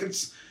odds. Like,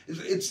 it's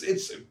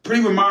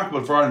pretty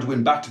remarkable for Ireland to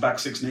win back-to-back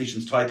Six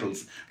Nations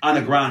titles and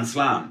a Grand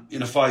Slam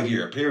in a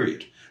 5-year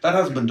period. That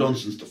hasn't been done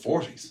since the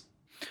 40s.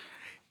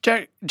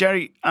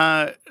 Jerry,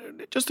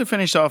 just to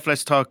finish off,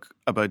 let's talk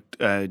about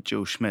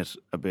Joe Schmidt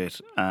a bit.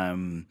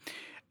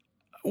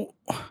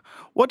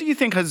 What do you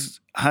think has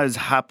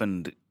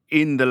happened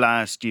in the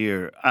last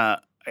year?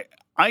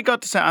 I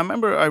got to say, I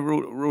remember I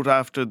wrote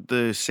after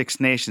the Six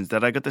Nations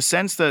that I got the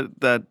sense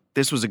that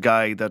this was a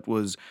guy that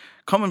was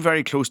coming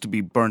very close to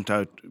being burnt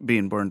out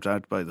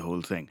by the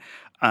whole thing.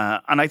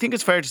 And I think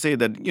it's fair to say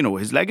that,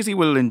 his legacy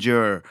will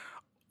endure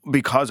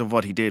because of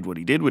what he did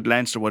with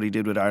Leinster, what he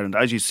did with Ireland.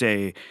 As you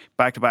say,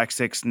 back-to-back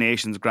Six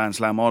Nations, Grand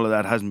Slam, all of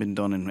that hasn't been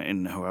done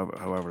in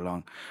however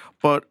long.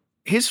 But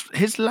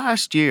his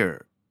last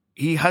year,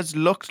 he has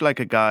looked like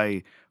a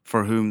guy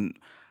for whom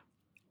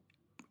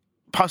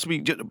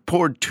possibly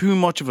poured too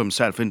much of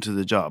himself into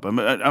the job. Am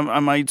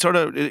I sort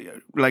of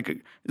like,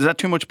 is that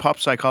too much pop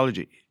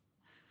psychology?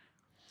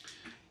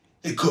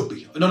 It could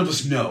be. None of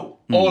us know.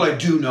 All I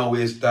do know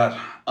is that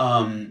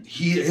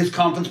his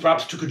confidence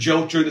perhaps took a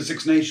jolt during the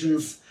Six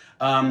Nations.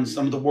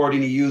 Some of the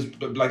wording he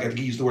used, like I think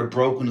he used the word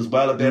broken as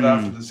well a bit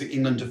after the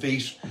England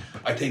defeat.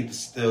 I think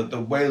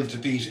the Wales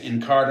defeat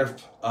in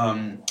Cardiff,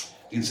 the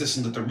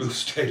insistence that the roof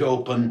stayed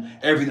open,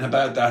 everything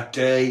about that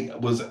day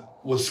was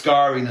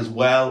scarring as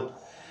well.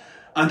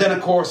 And then,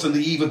 of course, on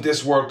the eve of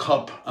this World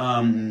Cup,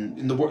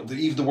 in the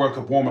eve of the World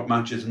Cup warm-up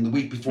matches, and the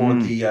week before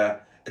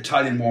the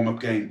Italian warm-up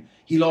game,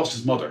 he lost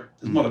his mother.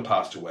 His mother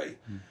passed away.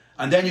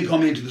 And then you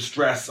come into the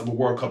stress of a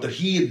World Cup that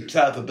he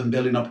himself had been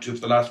building up to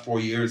for the last 4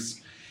 years.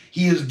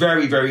 He is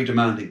very, very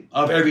demanding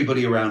of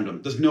everybody around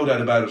him. There's no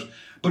doubt about it.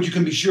 But you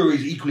can be sure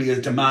he's equally as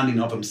demanding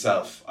of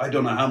himself. I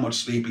don't know how much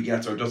sleep he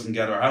gets or doesn't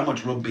get, or how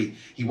much rugby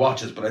he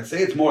watches, but I'd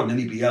say it's more than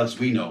anybody else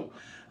we know.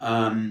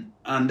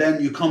 And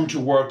then you come to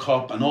World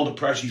Cup and all the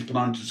pressure he's put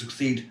on to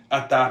succeed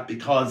at that,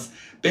 because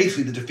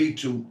basically the defeat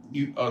to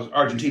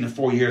Argentina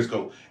 4 years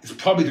ago is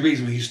probably the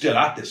reason he's still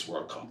at this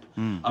World Cup.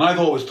 And I've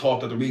always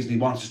thought that the reason he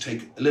wants to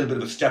take a little bit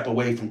of a step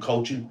away from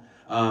coaching,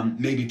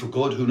 maybe for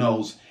good, who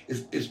knows,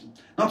 is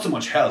not so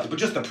much health, but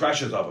just the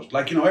pressures of it.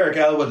 Like, Eric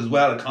Elwood as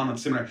well, a comment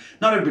similar.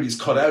 Not everybody's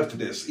cut out for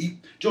this.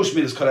 Joe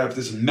Schmidt is cut out for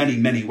this in many,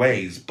 many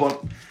ways.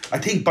 But I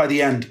think by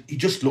the end, he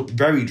just looked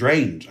very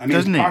drained. I mean,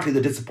 it's partly the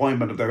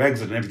disappointment of their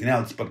exit and everything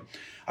else, but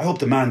I hope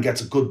the man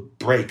gets a good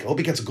break. I hope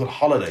he gets a good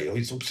holiday.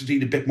 I hope he's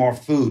eating a bit more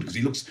food, because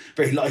he looks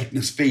very light in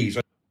his feet.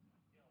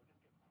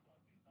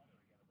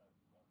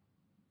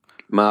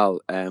 Mal,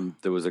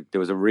 there was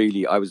a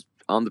really, I was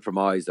on the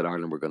premise that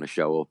Ireland were going to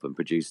show up and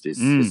produce this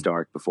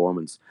historic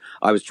performance.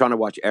 I was trying to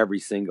watch every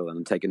single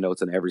and taking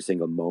notes on every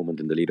single moment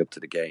in the lead up to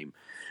the game.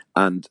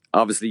 And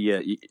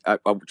obviously,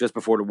 just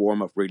before the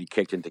warm-up really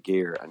kicked into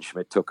gear and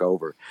Schmidt took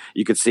over,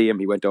 you could see him.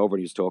 He went over and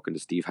he was talking to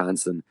Steve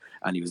Hansen,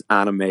 and he was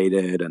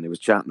animated and he was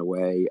chatting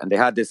away. And they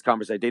had this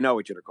conversation. They know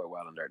each other quite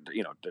well, and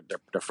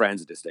they're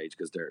friends at this stage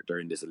because they're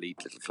in this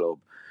elite little club.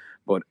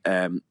 But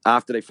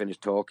after they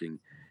finished talking,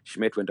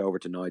 Schmidt went over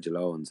to Nigel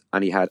Owens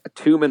and he had a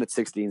 2 minute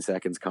 16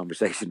 seconds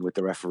conversation with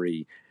the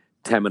referee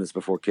 10 minutes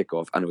before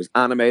kickoff, and it was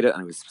animated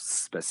and it was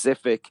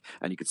specific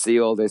and you could see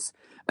all this.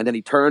 And then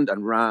he turned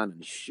and ran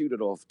and shooted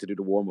off to do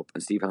the warm-up,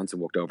 and Steve Hansen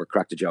walked over,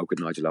 cracked a joke with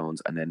Nigel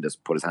Owens, and then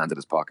just put his hand in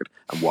his pocket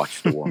and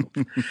watched the warm-up.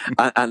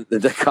 and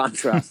the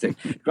contrast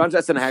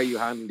in how you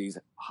handle these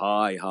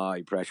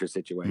high pressure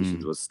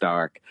situations was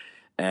stark.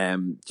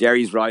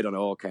 Jerry's right on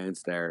all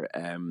counts there.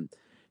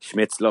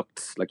 Schmidt's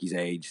looked like he's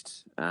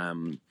aged.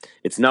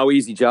 It's no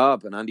easy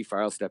job, and Andy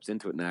Farrell steps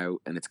into it now,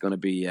 and it's going to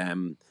be...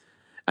 and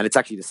it's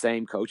actually the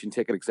same coaching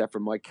ticket except for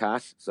Mike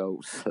Catt.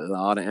 So a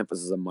lot of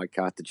emphasis on Mike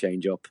Catt to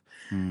change up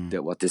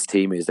what this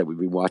team is that we've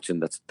been watching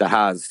that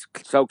has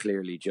so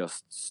clearly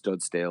just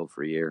stood still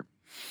for a year.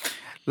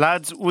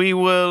 Lads, we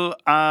will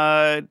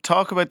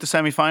talk about the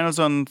semi-finals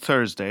on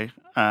Thursday,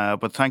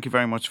 but thank you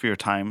very much for your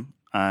time.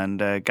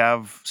 And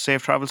Gav,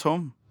 safe travels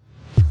home.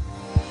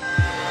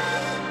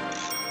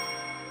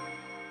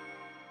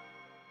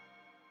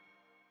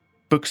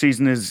 book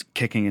season is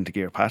kicking into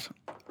gear, Pat.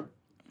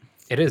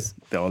 It is.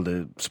 All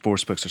the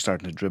sports books are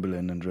starting to dribble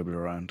in and dribble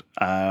around.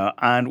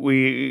 And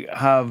we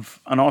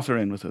have an author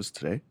in with us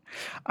today.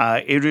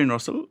 Adrian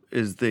Russell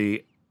is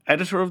the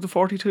editor of the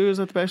 42, is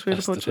that the best way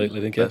to put it? Right,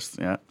 I think, yes.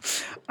 Yeah.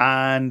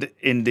 And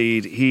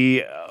indeed,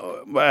 he,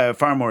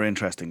 far more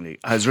interestingly,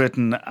 has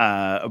written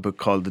a book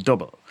called The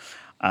Double,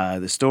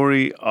 the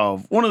story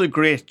of one of the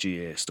great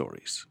GAA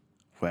stories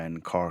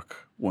when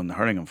Cork won the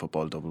hurling and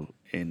football double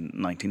in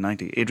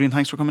 1990. Adrian,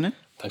 thanks for coming in.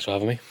 Thanks for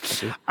having me.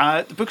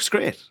 The book's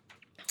great.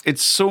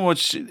 It's so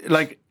much,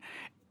 like,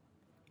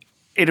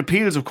 it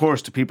appeals, of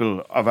course, to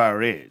people of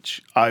our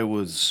age. I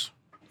was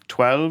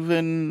 12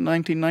 in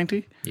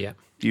 1990. Yeah.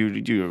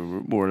 You're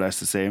more or less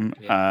the same.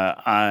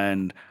 Yeah.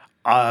 And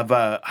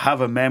I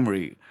have a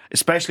memory,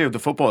 especially of the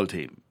football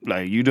team.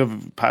 Like,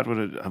 Pat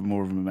would have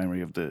more of a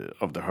memory of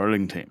the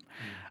hurling team.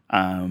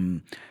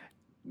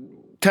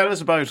 Tell us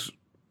about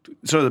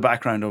sort of the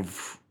background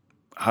of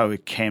how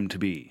it came to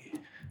be.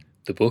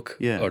 The book?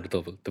 Yeah. Or the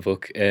double? The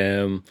book.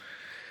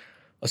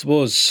 I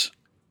suppose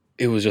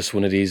it was just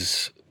one of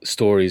these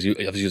stories,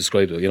 as you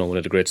described it, one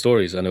of the great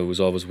stories, and it was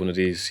always one of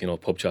these,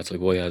 pub chats,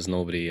 like, why has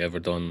nobody ever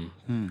done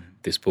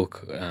this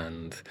book?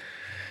 And,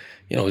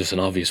 just an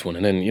obvious one.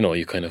 And then,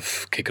 you kind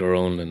of kick it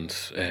around and,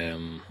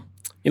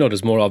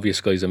 there's more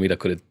obvious guys than me that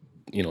could have,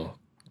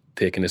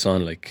 taken this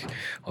on, like,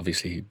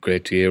 obviously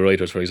great GA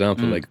writers, for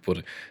example, but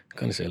I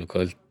kind of say, look,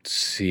 I'll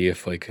see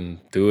if I can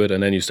do it.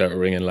 And then you start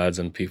ringing lads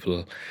and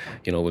people,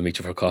 will meet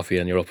you for coffee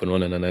and you're up and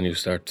running, and then you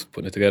start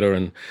putting it together.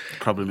 And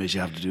problem is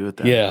you have to do it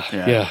then. Yeah. I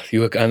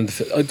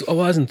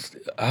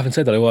haven't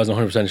said that I wasn't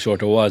 100% sure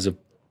there was a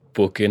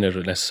book in it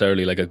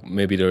necessarily, like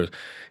maybe there,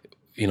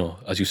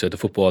 as you said, the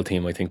football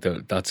team, I think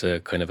that's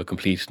a kind of a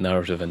complete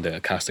narrative and a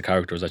cast of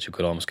characters that you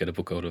could almost get a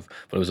book out of.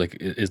 But it was like,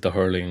 is the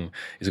hurling,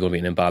 is it going to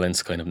be an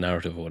imbalanced kind of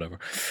narrative or whatever?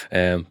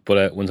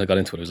 But once I got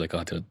into it, I was like,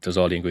 there's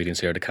all the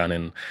ingredients here. The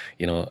canon,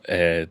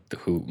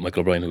 Michael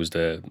O'Brien, who's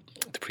the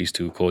priest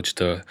who coached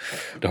the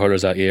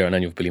hurlers that year, and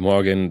then you have Billy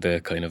Morgan, the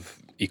kind of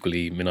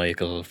equally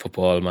maniacal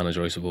football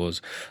manager, I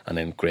suppose, and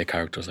then great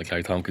characters like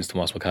Larry Tompkins,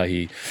 Tomas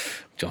McCahey,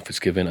 John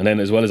Fitzgibbon, and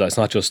then as well as that, it's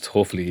not just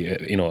hopefully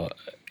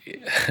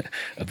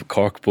a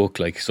Cork book,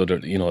 like, so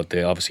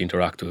they obviously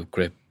interact with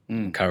great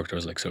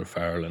characters like Sir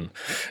Farrell and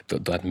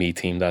that Meath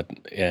team that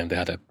they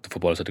had the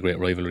footballers had a great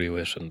rivalry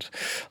with, and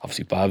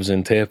obviously Babs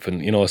and Tip,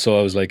 and so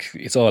I was like,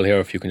 it's all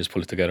here if you can just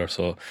pull it together.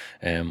 So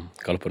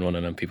got up and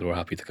running, and people were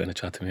happy to kind of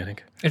chat to me, I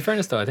think. In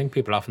fairness though, I think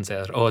people often say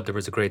that, there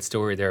was a great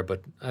story there,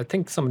 but I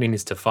think somebody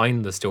needs to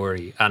find the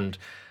story. And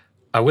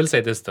I will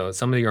say this though,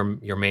 some of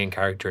your main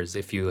characters,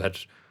 if you had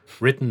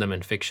written them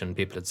in fiction,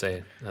 people would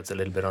say that's a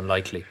little bit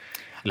unlikely.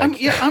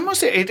 I must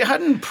say, it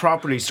hadn't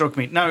properly struck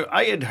me. Now,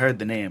 I had heard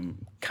the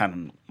name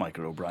Canon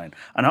Michael O'Brien,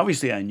 and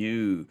obviously I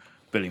knew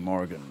Billy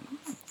Morgan,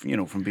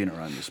 from being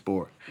around the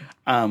sport.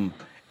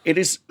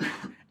 It's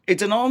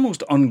an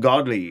almost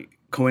ungodly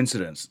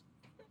coincidence,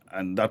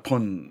 and that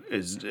pun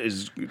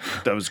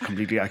that was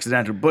completely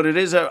accidental, but it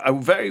is a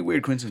very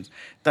weird coincidence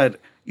that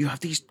you have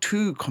these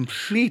two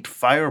complete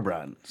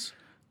firebrands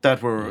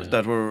that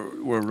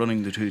were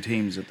running the two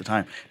teams at the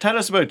time. Tell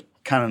us about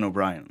Canon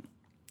O'Brien.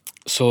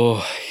 So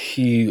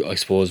he, I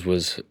suppose,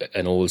 was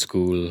an old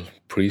school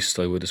priest,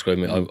 I would describe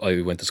him. I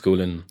went to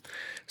school in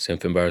St.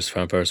 Finbarr's,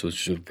 Farnforest, which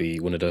should be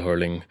one of the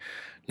hurling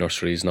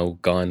nurseries now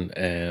gone,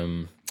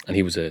 and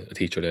he was a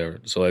teacher there.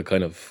 So I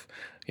kind of,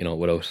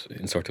 without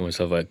inserting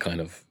myself, I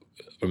kind of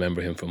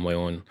remember him from my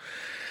own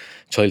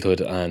childhood,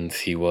 and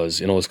he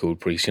was an old school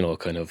priest,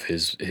 kind of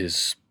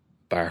his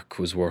bark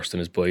was worse than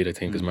his bite, I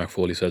think, as Mark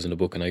Foley says in the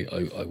book, and I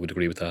would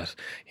agree with that.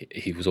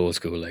 He was old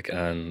school, like,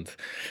 but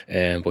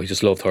he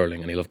just loved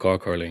hurling, and he loved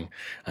Cork hurling,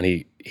 and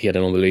he had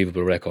an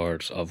unbelievable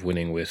record of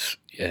winning with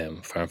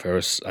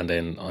Farnforest, and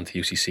then on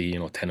to UCC,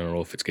 10 in a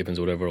row, Fitzgibbons,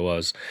 whatever it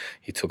was.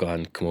 He took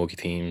on camogie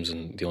teams,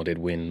 and they'd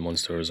win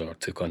Munsters, or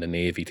took on the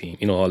Navy team,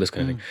 all this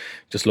kind of thing.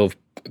 Just loved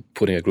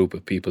putting a group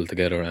of people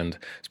together, and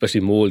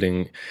especially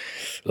moulding,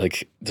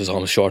 like, there's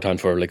almost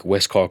shorthand for like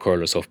West Cork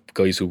hurlers, so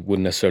guys who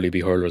wouldn't necessarily be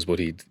hurlers, but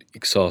he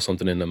saw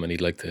something in them and he'd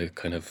like to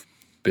kind of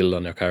build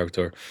on their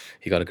character.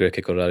 He got a great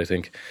kick out of that, I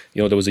think.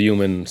 There was a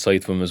human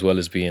side to him as well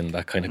as being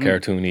that kind of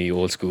cartoony,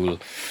 old school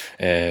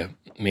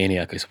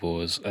maniac, I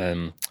suppose.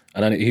 And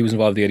then he was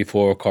involved in the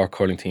 84 Cork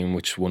hurling team,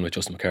 which won with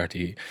Justin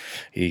McCarthy.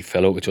 He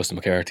fell out with Justin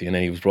McCarthy, and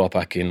then he was brought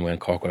back in when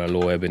Cork were at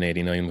low ebb in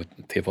 89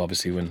 with Tip,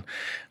 obviously, when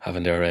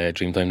having their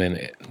dream time.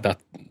 Then that,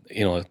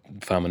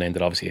 famine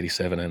ended obviously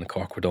 87, and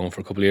Cork were down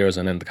for a couple of years,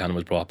 and then the Canon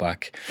was brought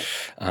back.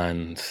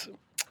 And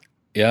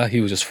yeah,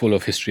 he was just full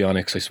of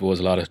histrionics, I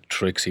suppose, a lot of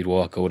tricks. He'd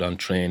walk out on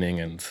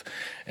training and,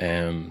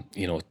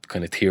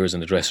 kind of tears in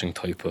the dressing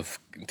type of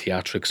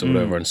theatrics or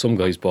whatever. And some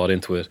guys bought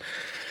into it.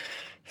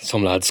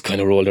 Some lads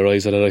kind of rolled their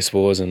eyes at it, I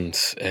suppose. And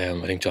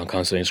I think John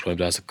Constantine described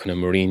it as a kind of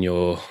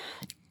Mourinho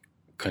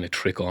kind of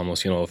trick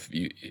almost. If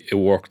it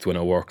worked when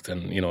it worked,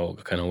 and,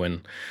 kind of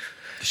when...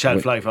 The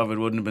shelf life of it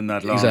wouldn't have been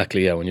that long.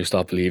 Exactly, yeah. When you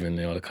stop believing,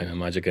 the kind of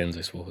magic ends,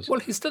 I suppose.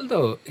 Well, he still,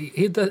 though,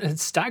 he had a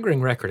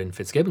staggering record in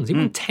Fitzgibbons. He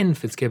won 10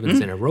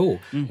 Fitzgibbons in a row.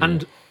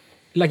 And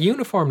like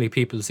uniformly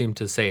people seem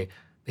to say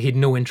he had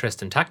no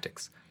interest in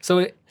tactics. So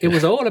it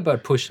was all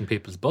about pushing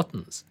people's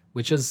buttons,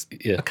 which is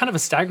a kind of a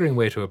staggering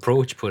way to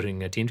approach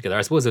putting a team together.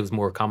 I suppose it was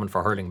more common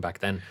for hurling back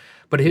then.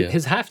 But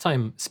his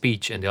halftime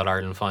speech in the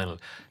All-Ireland final,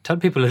 tell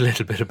people a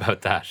little bit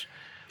about that.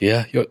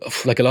 Yeah,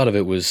 like a lot of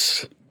it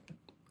was,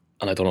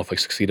 and I don't know if I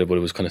succeeded, but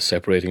it was kind of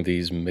separating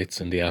these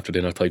myths and the after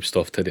dinner type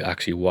stuff to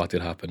actually what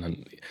did happen.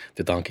 And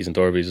the donkeys and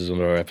derbies is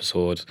another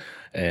episode.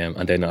 And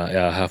then at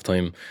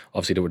halftime,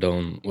 obviously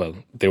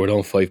they were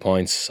down 5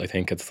 points, I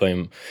think, at the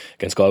time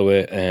against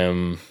Galway.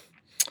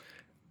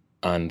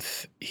 And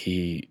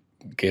he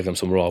gave them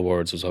some raw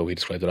words, was how he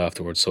described it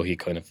afterwards. So he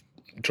kind of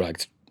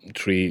dragged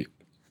 3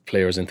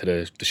 players into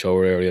the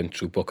shower area and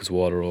threw buckets of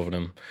water over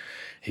them.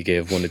 He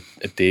gave one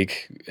a dig,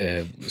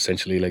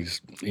 essentially like,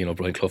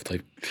 Brian Clough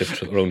type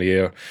clip around the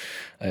ear.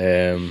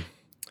 And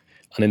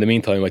in the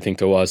meantime, I think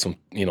there was some,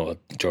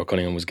 Ger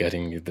Cunningham was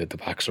getting the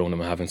backs around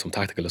him and having some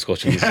tactical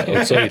discussions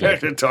outside.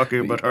 Like,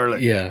 talking about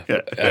hurling. Yeah.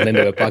 And then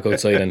they went back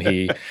outside and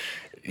he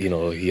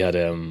had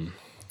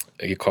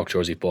a Cork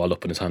jersey balled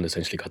up in his hand,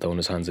 essentially got down on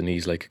his hands and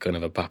knees like kind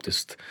of a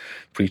Baptist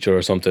preacher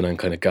or something, and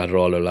kind of gathered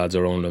all their lads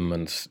around him,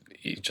 and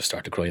he just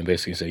started crying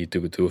basically, said he'd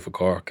do it for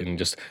Cork. And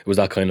just, it was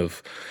that kind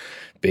of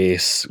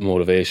base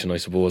motivation, I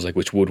suppose, like,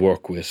 which would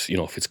work with,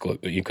 if it's good.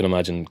 You can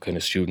imagine kind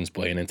of students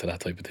buying into that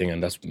type of thing,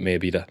 and that's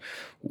maybe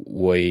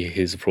why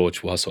his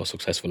approach was so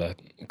successful at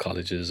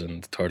colleges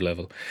and third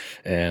level.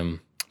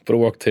 But it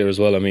worked here as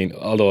well. I mean,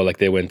 although like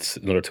they went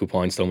another 2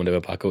 points down when they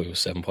went back out, it was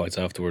 7 points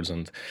afterwards,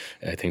 and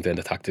I think then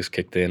the tactics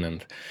kicked in,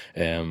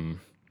 and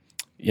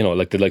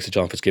like the likes of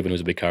John Fitzgibbon, who's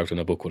a big character in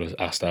the book, would have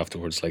asked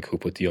afterwards, like, who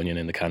put the onion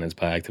in the cannon's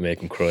bag to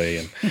make him cry,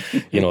 and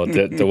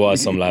there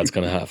was some lads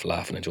kind of half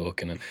laughing and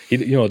joking, and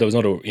there was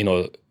another,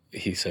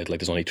 he said, like,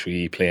 there's only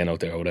 3 playing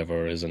out there or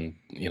whatever it is, and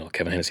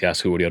Kevin Hennessy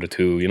asked who were the other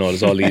 2.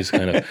 There's all these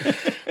kind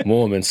of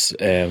moments.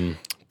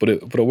 But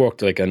it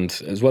worked, like,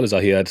 and as well as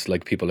that, he had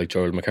like people like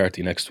Gerald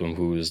McCarthy next to him,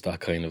 who was that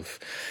kind of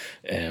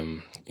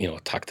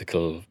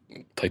tactical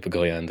type of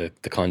guy, and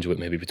the conduit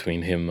maybe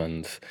between him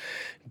and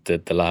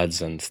the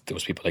lads. And there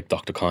was people like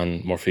Dr.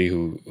 Con Murphy,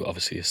 who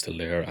obviously is still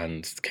there,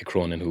 and Kit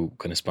Cronin, who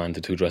kind of spanned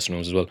the 2 dressing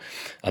rooms as well,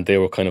 and they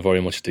were kind of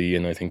very much the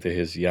yin, I think, to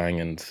his yang,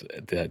 and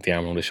the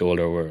arm around the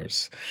shoulder,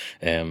 whereas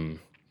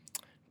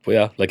but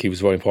yeah, like, he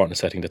was very important in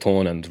setting the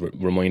tone and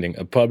reminding,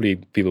 probably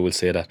people will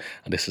say that,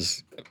 and this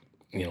is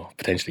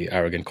potentially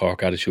arrogant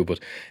Cork attitude,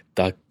 but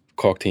that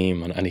Cork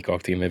team, and any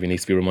Cork team, maybe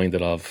needs to be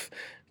reminded of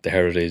the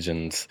heritage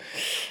and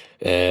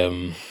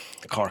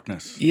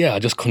Corkness. Yeah,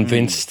 just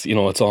convinced,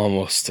 it's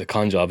almost a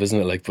con job, isn't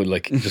it? Like, but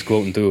like, just go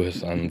out and do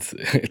it, and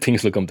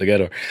things will come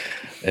together.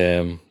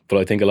 But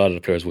I think a lot of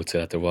the players would say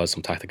that there was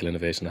some tactical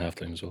innovation at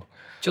halftime as well.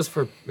 Just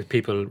for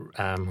people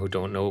who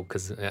don't know,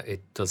 because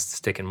it does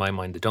stick in my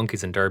mind, the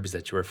donkeys and derbies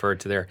that you referred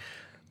to there.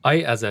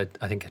 I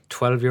think a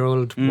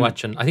 12-year-old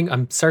watching,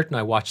 I'm certain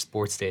I watched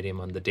Sports Stadium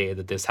on the day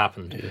that this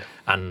happened,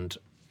 and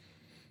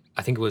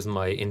I think it was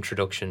my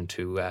introduction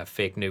to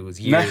fake news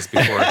years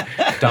before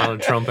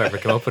Donald Trump ever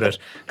came up with it.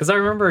 Because I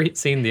remember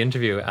seeing the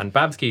interview, and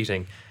Babs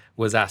Keating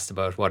was asked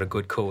about what a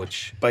good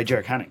coach by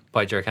Ger Canning,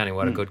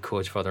 what a good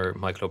coach Father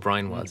Michael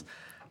O'Brien was,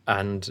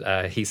 and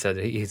he said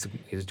he's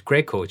a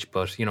great coach,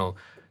 but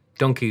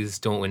donkeys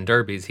don't win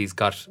derbies. He's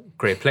got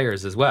great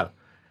players as well,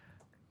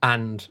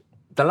 and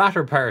the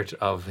latter part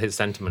of his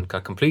sentiment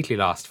got completely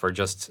lost for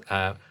just,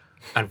 and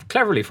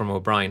cleverly from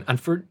O'Brien, and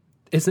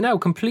it's now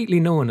completely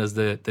known as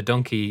the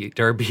Donkey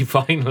Derby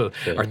final,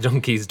 or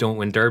Donkeys Don't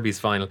Win Derbies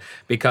final,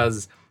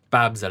 because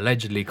Babs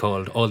allegedly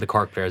called all the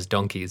Cork players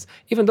donkeys,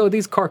 even though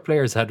these Cork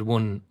players had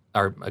won,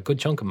 or a good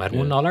chunk of them had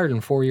won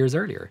All-Ireland 4 years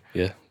earlier.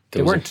 Yeah.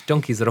 They weren't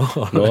donkeys at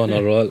all. No,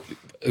 not at all.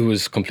 It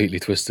was completely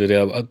twisted.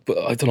 Yeah,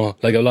 I don't know.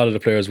 Like, a lot of the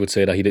players would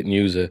say that he didn't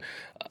use the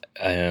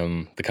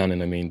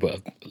cannon,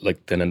 but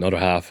like, then another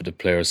half of the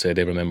players say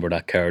they remember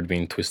that card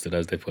being twisted,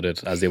 as they put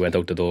it, as they went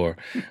out the door,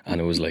 and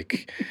it was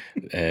like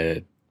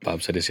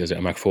Bob said this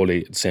yesterday, Mark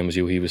Foley, same as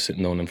you, he was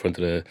sitting down in front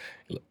of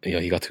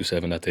he got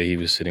 2-7 that day, he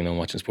was sitting down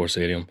watching Sports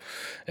Stadium,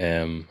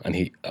 and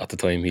he, at the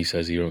time, he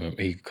says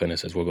he kind of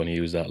says, we're going to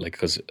use that, like,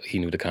 because he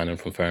knew the cannon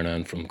from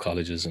Fernan, from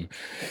colleges, and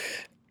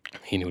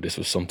he knew this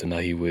was something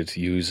that he would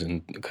use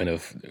and kind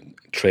of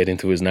trade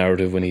into his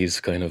narrative when he's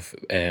kind of,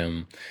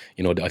 I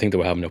think they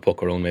were having a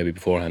puck around maybe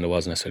beforehand, it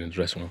wasn't necessarily in the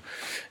dressing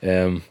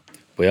room.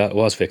 But yeah, it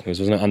was fake news,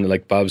 wasn't it? And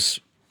like, Babs,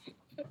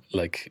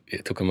 like,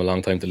 it took him a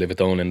long time to live it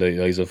down in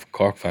the eyes of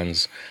Cork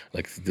fans.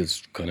 Like,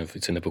 there's kind of,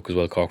 it's in the book as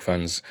well, Cork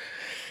fans.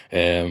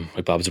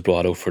 Like, Babs was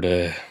brought out for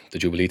the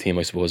Jubilee team,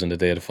 I suppose, in the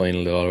day of the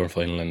final, the All-Ireland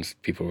final, and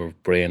people were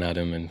braying at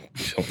him and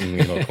shouting,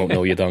 don't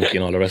know you donkey,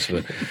 and all the rest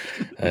of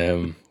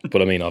it.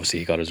 But I mean, obviously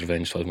he got his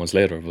revenge 12 months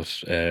later,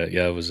 but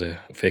it was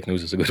fake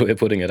news is a good way of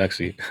putting it,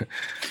 actually.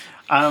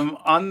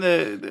 On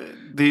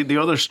the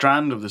other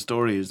strand of the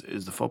story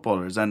is the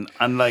footballers, and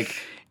like,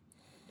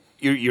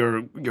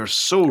 you're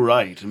so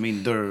right. I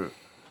mean,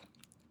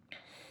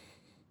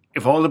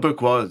 if all the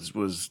book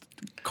was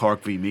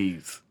Cork v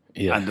Meath,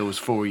 and those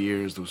 4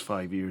 years, those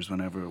 5 years,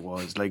 whenever it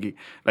was, like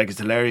it's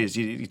hilarious.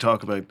 You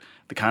talk about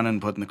the Cannon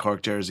putting the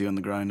Cork jersey on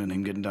the ground and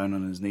him getting down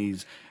on his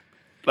knees.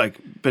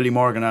 Like Billy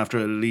Morgan after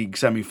a league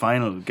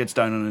semi-final gets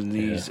down on his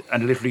knees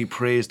and literally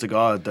prays to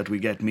God that we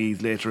get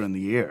Meath later in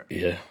the year.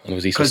 Yeah, and it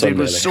was Easter Sunday.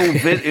 Because it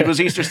was it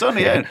was Easter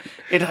Sunday.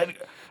 Yeah,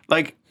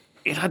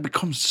 it had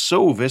become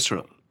so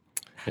visceral,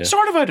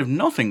 sort of out of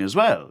nothing as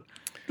well.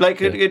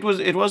 Like it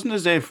wasn't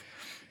as if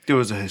there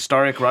was a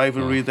historic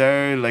rivalry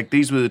there. Like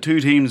these were the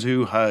two teams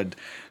who had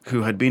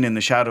been in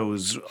the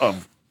shadows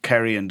of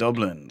Kerry and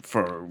Dublin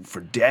for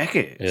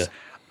decades,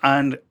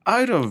 and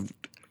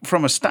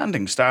from a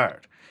standing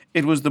start.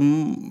 It was the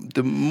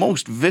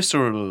most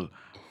visceral,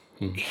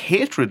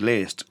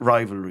 hatred-laced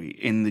rivalry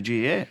in the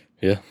GAA.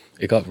 Yeah,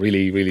 it got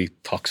really, really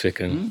toxic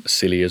and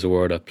silly is a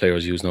word that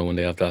players use now when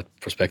they have that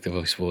perspective,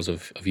 I suppose,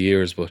 of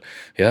years. But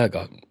yeah, it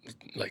got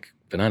like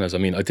bananas. I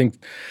mean, I think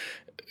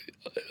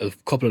a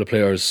couple of the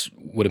players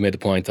would have made the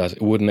point that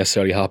it wouldn't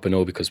necessarily happen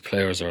now because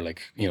players are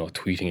like,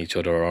 tweeting each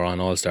other or on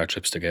all-star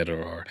trips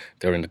together or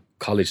they're in the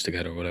college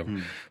together or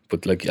whatever.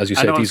 But like, as you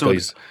said, these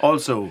guys...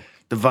 Also,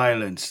 the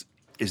violence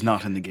is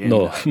not in the game.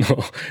 No.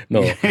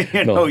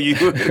 You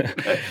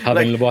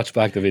having watched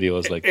back the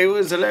videos, like it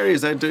was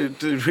hilarious. I had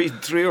to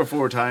read 3 or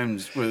 4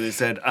 times where they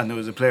said, and there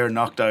was a player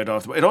knocked out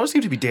off the ball. It all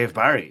seemed to be Dave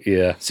Barry.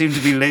 Yeah, seemed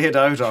to be laid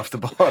out off the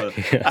ball,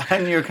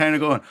 and you're kind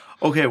of going,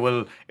 okay,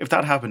 well, if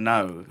that happened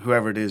now,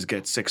 whoever it is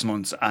gets 6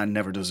 months and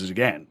never does it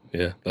again.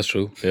 Yeah, that's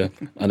true. Yeah,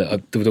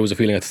 and there was a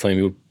feeling at the time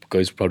you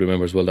guys probably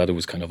remember as well that it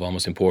was kind of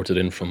almost imported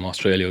in from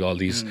Australia, all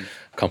these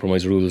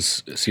compromise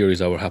rules series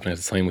that were happening at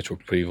the time, which were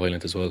pretty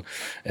violent as well.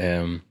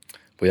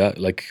 But yeah,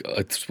 like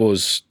I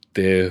suppose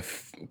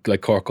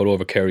Cork got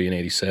over Kerry in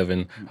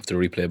 '87 after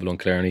the replay below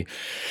Clarny,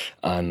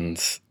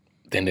 and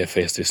then they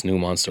faced this new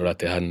monster that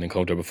they hadn't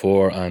encountered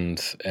before, and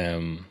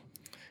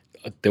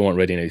they weren't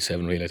ready in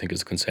 '87 really, I think is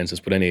the consensus,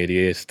 but in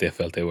 '88 they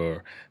felt they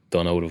were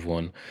done out of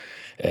one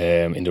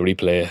in the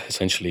replay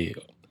essentially,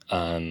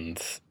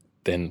 and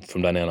then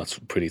from then on it's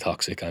pretty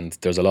toxic, and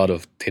there's a lot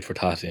of tit for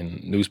tat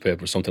in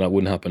newspapers, something that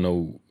wouldn't happen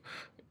now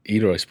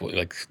either, I suppose.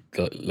 Like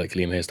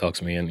Liam Hayes talks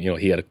to me, and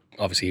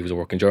obviously he was a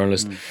working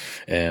journalist.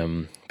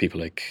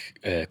 People like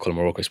Colin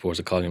Morocco, I suppose,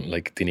 Colin,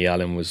 like Dini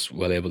Allen was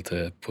well able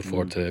to put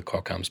forward to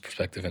Cork Cam's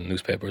perspective in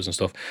newspapers and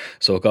stuff.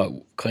 So it got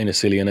kind of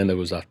silly, and then there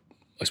was that,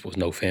 I suppose,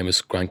 now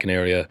famous Gran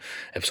Canaria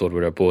episode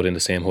where they're both in the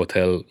same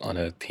hotel on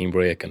a team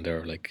break, and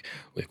they're like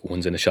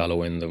one's in the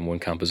shallow end and one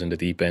camp is in the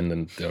deep end,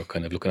 and they're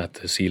kind of looking at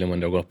the ceiling when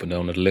they're going up and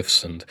down the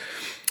lifts, and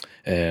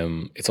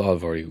it's all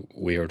very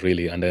weird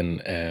really. And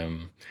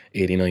then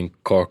 89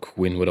 Cork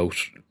win without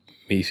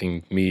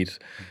meeting Meath,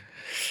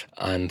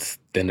 and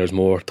then there's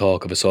more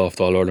talk of a soft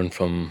All-Ireland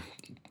from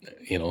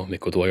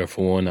Mick O'Dwyer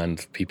for one,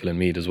 and people in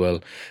Meath as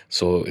well,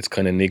 so it's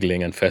kind of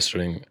niggling and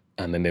festering.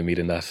 And then they meet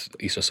in that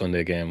Easter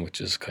Sunday game,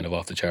 which is kind of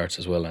off the charts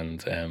as well.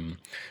 And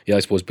I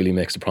suppose Billy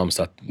makes the promise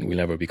that we'll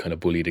never be kind of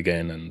bullied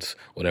again, and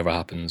whatever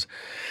happens,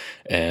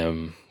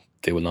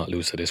 they will not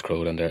lose to this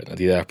crowd. And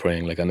they are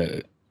praying, like, and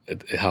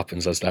it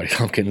happens, as Larry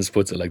Tompkins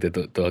puts it, like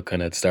the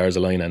kind of stars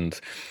align, and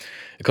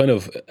it kind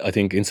of, I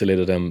think,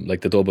 insulated them.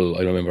 Like the double,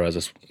 I remember as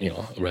a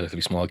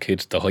relatively small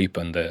kid, the hype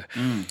and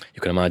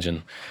you can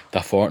imagine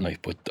that fortnight.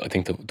 But I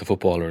think the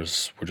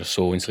footballers were just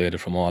so insulated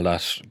from all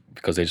that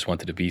because they just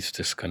wanted to beat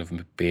this kind of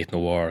bait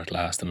noir at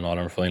last in an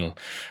All-Ireland final.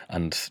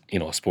 And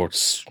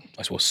sports,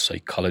 I suppose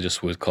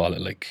psychologists would call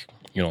it, like,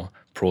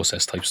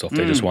 process type stuff.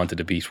 They just wanted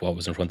to beat what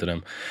was in front of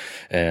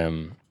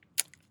them.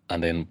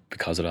 And then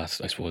because of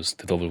that, I suppose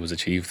the double was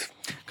achieved.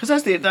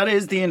 Because that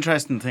is the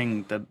interesting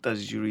thing, that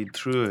as you read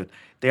through it,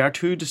 they are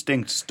two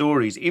distinct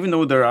stories, even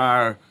though there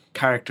are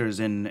characters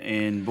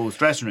in both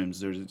dressing rooms.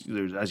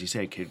 There's as you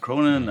say, Kid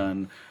Cronin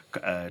and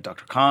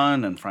Dr.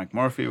 Khan, and Frank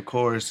Murphy, of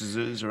course,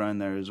 is around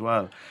there as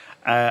well.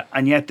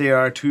 And yet they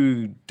are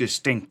two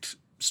distinct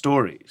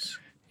stories.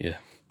 Yeah.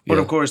 But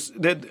of course,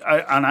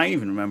 I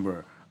even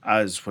remember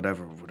as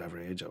whatever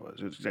age I was,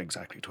 it was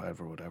exactly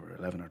 12 or whatever,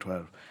 11 or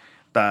 12,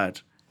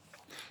 that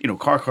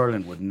Cork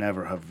hurling would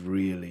never have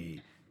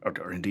really,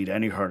 or indeed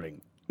any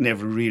hurling,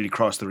 never really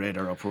crossed the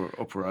radar up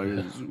where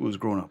I was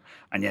growing up.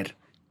 And yet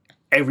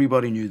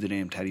everybody knew the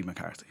name Teddy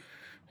McCarthy.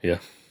 Yeah.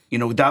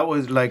 That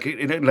was like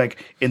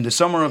in the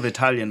summer of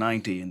Italia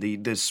 90,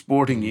 in the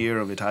sporting year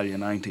of Italia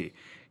 90,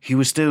 he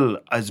was still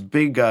as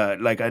big a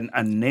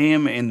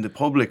name in the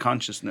public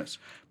consciousness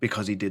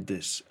because he did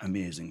this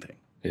amazing thing.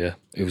 Yeah,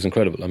 it was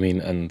incredible. I mean,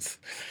 and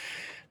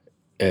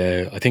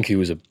I think he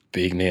was a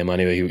big name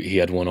anyway. He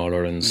had won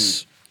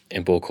All-Irelands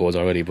in both codes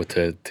already, but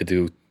to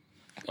do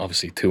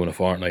obviously 2 in a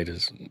fortnight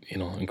is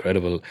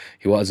incredible.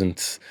 He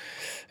wasn't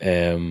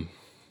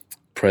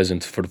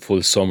present for the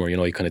full summer.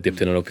 He kind of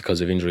dipped in and out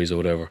because of injuries or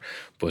whatever,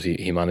 but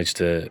he managed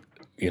to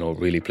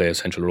really play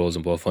essential roles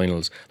in both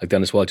finals. Like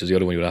Dennis Walsh is the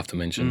other one you would have to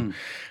mention.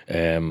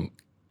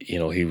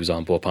 He was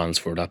on both hands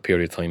for that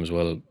period of time as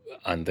well,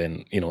 and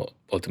then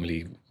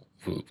ultimately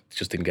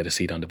just didn't get a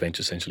seat on the bench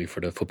essentially for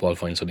the football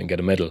final, so didn't get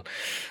a medal,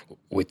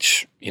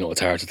 which it's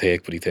hard to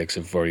take, but he takes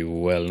it very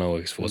well now,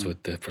 I suppose,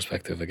 with the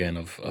perspective again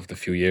of the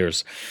few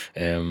years.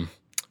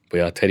 But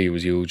yeah, Teddy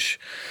was huge.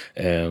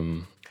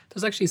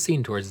 There's actually a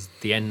scene towards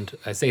the end.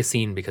 I say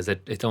scene because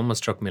it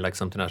almost struck me like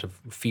something out of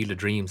Field of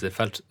Dreams. It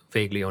felt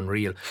vaguely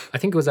unreal. I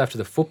think it was after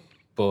the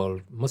football,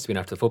 must have been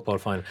after the football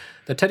final,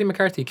 that Teddy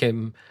McCarthy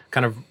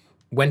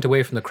went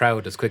away from the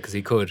crowd as quick as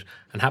he could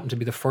and happened to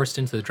be the first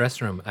into the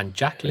dressing room. And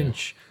Jack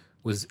Lynch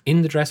was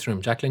in the dressing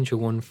room. Jack Lynch, who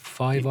won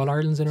 5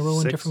 All-Irelands in a row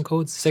in different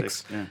codes.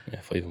 6. Yeah,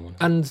 5 and 1.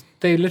 And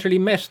they literally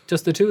met,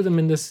 just the two of them,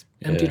 in this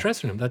empty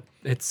dressing room.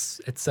 That's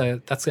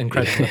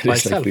incredible. It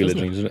is like Field of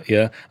Dreams, isn't it?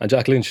 Yeah, and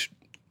Jack Lynch,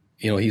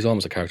 he's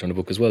almost a character in the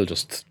book as well,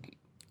 just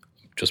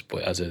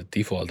as a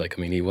default. Like,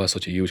 I mean, he was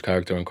such a huge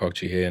character in Cork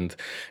GAA, and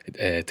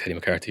Teddy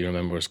McCarthy, you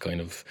remember, was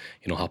kind of,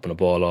 hopping a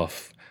ball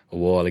off a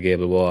wall, a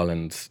gable wall,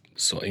 and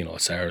so,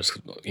 Sarah's,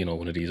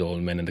 one of these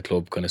old men in the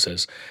club kind of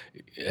says,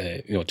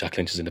 Jack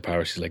Lynch is in the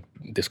parish, he's like,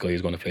 this guy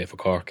is going to play for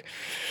Cork.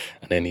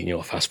 And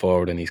then, fast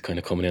forward, and he's kind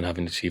of coming in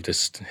having achieved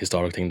this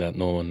historic thing that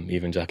no one,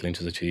 even Jack Lynch,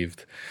 has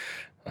achieved.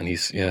 And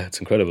it's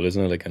incredible,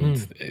 isn't it? Like,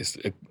 and it's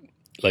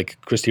like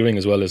Christy Ring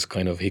as well, is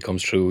kind of, he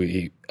comes through.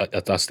 He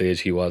at that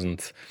stage he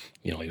wasn't,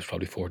 he was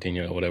probably 14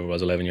 years or whatever it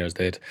was, 11 years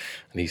dead,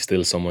 and he's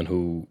still someone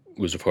who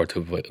was referred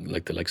to by,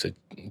 like, the likes of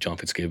John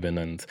Fitzgibbon,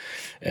 and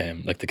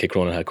like the Kick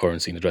Ronan had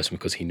currency in the dressing room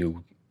because he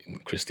knew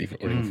Christy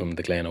Ring from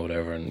the Glen or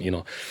whatever,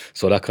 and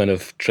so that kind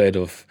of thread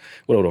of,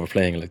 without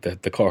overplaying, like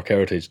the Cork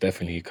heritage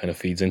definitely kind of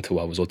feeds into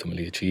what was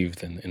ultimately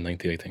achieved in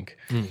 90, I think.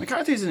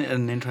 McCarthy's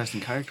an interesting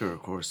character,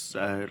 of course.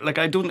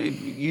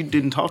 You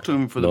didn't talk to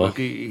him for the book.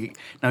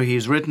 Now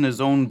he's written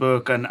his own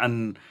book,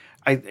 and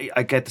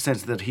I get the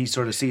sense that he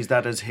sort of sees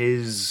that as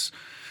his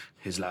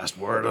last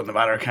word on the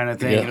matter kind of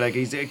thing. Like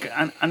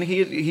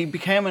he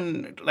became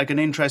an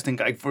interesting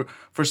guy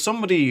for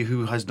somebody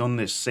who has done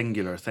this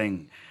singular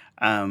thing.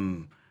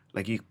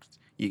 Like you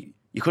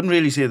couldn't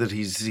really say that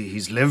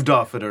he's lived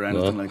off it or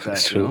anything like that.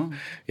 That's true.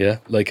 Yeah,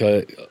 like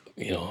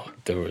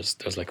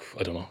there's like,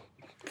 I don't know,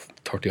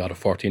 30 out of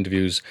 40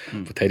 interviews,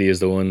 but Teddy is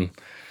the one.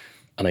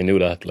 And I knew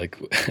that, like,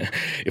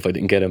 if I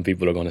didn't get him,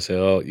 people are going to say,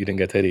 "Oh, you didn't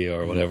get Teddy,"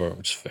 or whatever,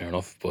 which is fair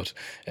enough. But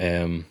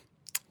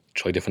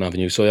try different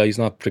avenues. So yeah, he's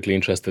not particularly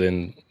interested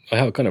in. I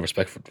have kind of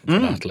respect for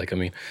that. Like, I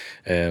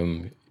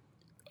mean,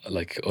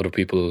 like, other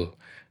people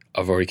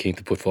are very keen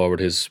to put forward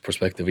his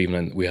perspective.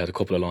 Even we had a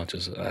couple of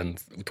launches,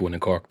 and the one in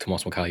Cork,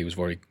 Tomas Mackay was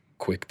very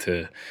quick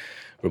to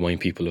remind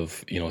people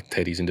of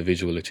Teddy's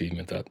individual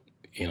achievement, that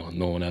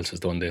no one else has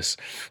done this.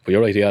 But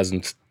you're right, he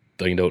hasn't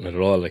dined out on it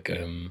at all.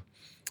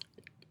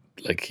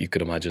 Like you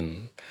could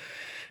imagine,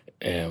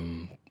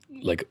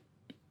 like,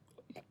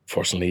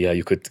 personally, yeah,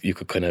 you could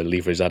kind of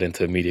leverage that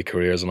into media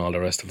careers and all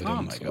the rest of it.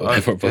 Oh my God!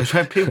 Whatever, but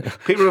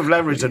people have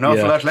leveraged an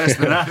awful lot less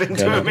than that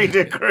into a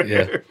media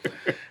career.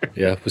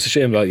 Yeah. It was a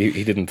shame that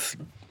he didn't,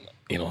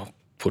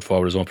 put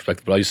forward his own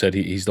perspective. But as you said,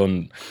 he's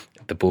done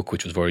the book,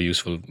 which was very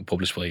useful,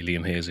 published by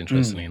Liam Hayes,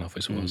 interestingly enough,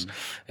 I suppose.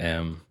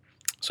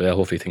 So yeah,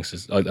 hopefully he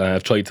thinks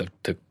I've tried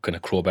to kind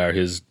of crowbar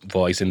his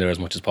voice in there as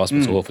much as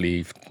possible. So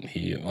hopefully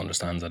he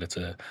understands that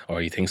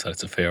he thinks that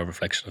it's a fair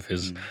reflection of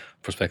his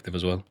perspective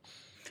as well.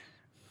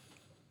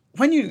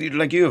 When you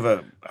have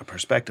a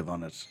perspective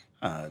on it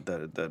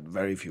that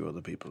very few other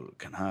people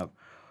can have,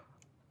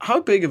 how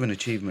big of an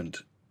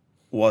achievement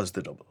was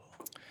the double?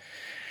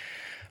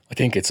 I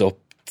think it's up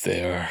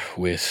there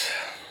with,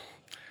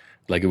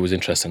 like, it was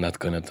interesting that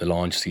kind of the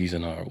launch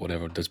season or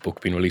whatever, this book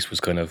being released was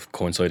kind of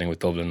coinciding with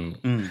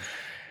Dublin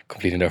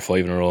completing their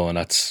 5 in a row, and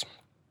that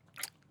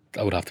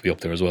would have to be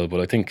up there as well. But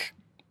I think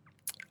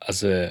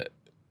as there's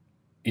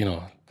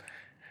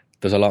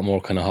a lot more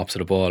kind of hops of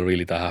the ball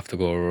really that have to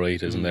go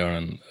right, isn't there?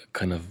 And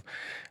kind of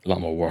a lot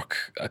more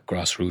work at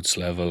grassroots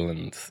level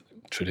and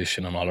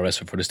tradition and all the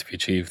rest of it for this to be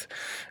achieved.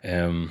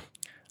 And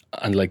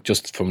like,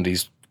 just from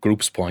these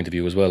groups' point of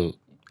view as well,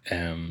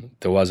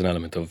 there was an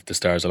element of the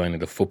stars aligning.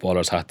 The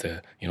footballers had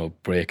to,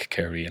 break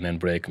Kerry and then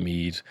break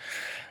Meath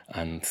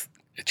and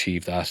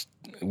achieve that,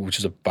 which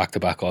is a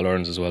back-to-back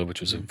All-Irelands as well, which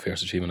was a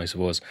fierce achievement, I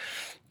suppose.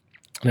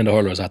 And then the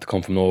hurlers had to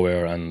come from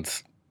nowhere, and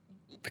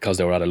because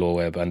they were at a low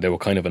ebb and they were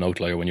kind of an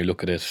outlier when you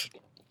look at it,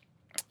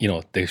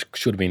 they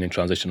should have been in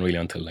transition really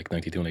until like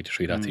 92,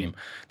 93, that team,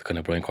 the kind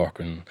of Brian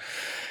Corcoran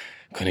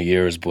kind of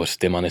years, but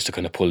they managed to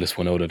kind of pull this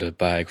one out of the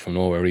bag from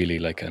nowhere really,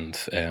 like, and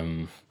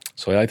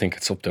so I think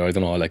it's up there. I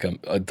don't know, like,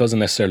 it doesn't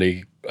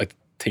necessarily, I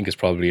think it's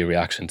probably a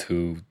reaction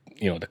to,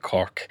 the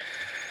Cork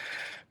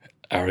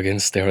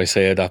arrogance, dare I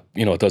say, that,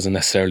 it doesn't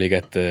necessarily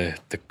get the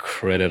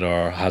credit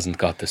or hasn't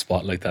got the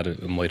spotlight that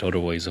it might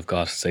otherwise have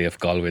got, say, if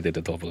Galway did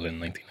the double in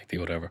 1990 or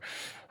whatever.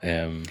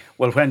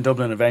 Well, when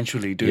Dublin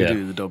eventually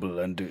do the double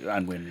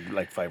and win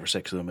like 5 or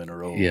 6 of them in a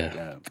row.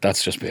 Yeah. But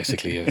that's just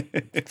basically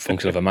a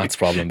function of a maths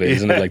problem,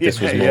 isn't it? Like,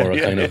 this was more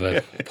a kind of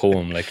a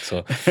poem, like,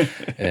 so.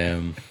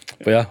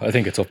 But yeah, I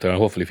think it's up there, and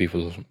hopefully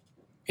people,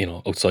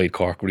 outside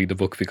Cork read the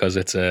book, because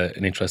it's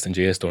an interesting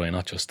GAA story,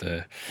 not just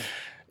Well,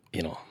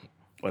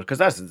 because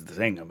that's the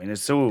thing. I mean,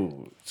 it's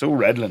so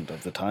redolent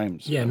of the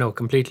times. Yeah, no,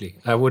 completely.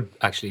 I would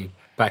actually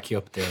back you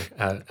up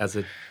there as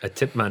a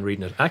tip man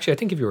reading it. Actually, I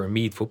think if you're a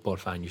Meath football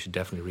fan, you should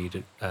definitely read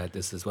it.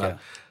 This as well.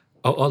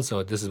 Yeah.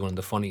 Also, this is one of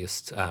the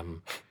funniest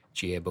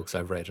GA books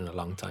I've read in a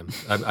long time.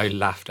 I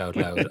laughed out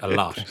loud a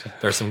lot.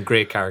 There's some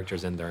great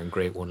characters in there and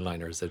great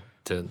one-liners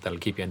that'll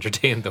keep you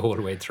entertained the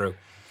whole way through.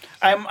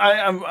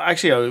 I'm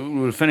actually, I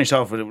will finish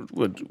off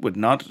with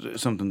not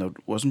something that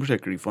wasn't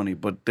particularly funny,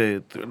 but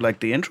the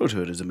intro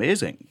to it is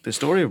amazing. The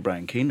story of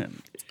Brian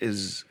Keenan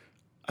is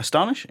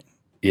astonishing.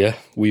 Yeah,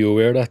 were you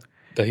aware that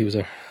he was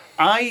there?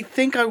 I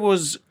think I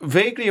was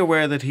vaguely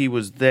aware that he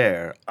was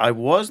there. I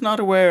was not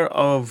aware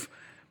of,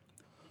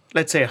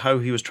 let's say, how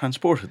he was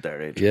transported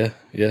there, Adrian.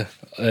 Yeah.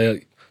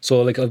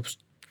 So I was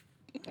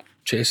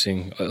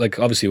chasing,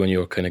 obviously when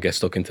you kind of get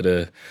stuck into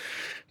the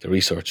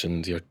research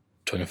and you're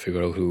trying to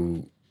figure out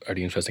who are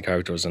the interesting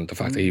characters, and the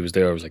fact that he was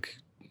there, I was like,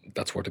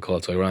 that's worth a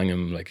call. So I rang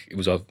him. I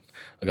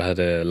had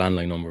a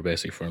landline number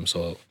basically for him,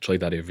 so I tried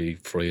that every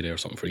Friday or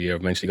something for a year.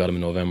 Eventually got him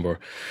in November,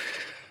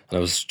 and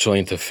I was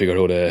trying to figure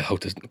out how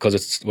to, because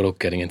it's, without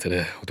getting into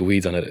the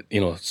weeds on it,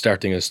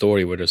 starting a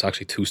story where there's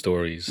actually two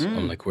stories.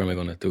 I'm like, where am I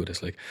going to do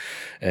this?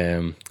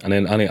 And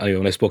then anyway,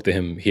 when I spoke to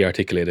him, he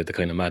articulated the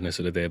kind of madness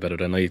of the day better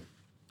than I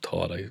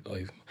thought.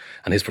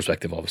 And his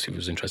perspective obviously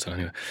was interesting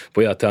anyway.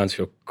 But yeah, to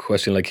answer your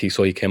question,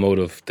 he came out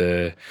of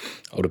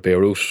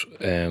Beirut,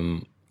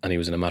 and he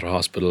was in a Mater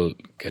hospital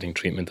getting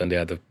treatment, and they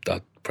had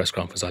that press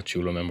conference that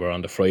you'll remember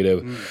on the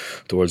Friday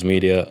towards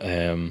media,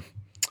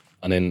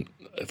 and then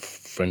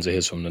friends of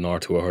his from the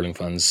north who are hurling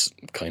fans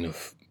kind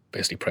of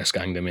basically press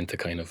ganged him into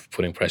kind of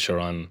putting pressure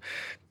on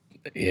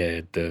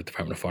the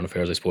Department of Foreign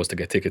Affairs, I suppose, to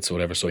get tickets or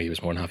whatever, so he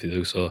was more than happy to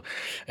do so.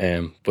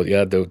 But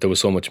yeah, there was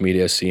so much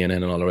media, CNN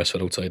and all the rest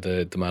of it outside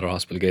the Mater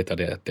Hospital gate that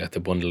they had to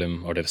bundle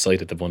him, or they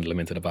decided to bundle him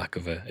into the back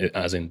of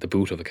as in the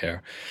boot of a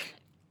car.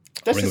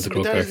 That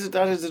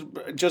is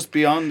just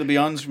beyond the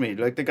beyonds for me.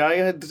 Like, the guy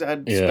had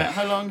spent,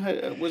 how long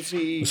was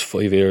he? It was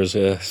 5 years,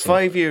 yeah.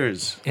 5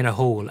 years. In a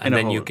hole, and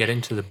then you get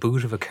into the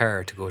boot of a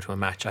car to go to a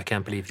match. I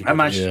can't believe you a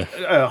match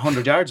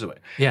 100 yards away.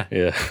 Yeah.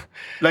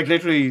 Like,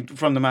 literally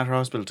from the Mater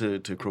Hospital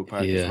to Croke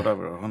Park,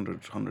 whatever,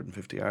 100,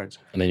 150 yards.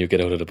 And then you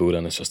get out of the boot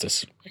and it's just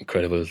this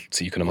incredible,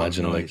 so you can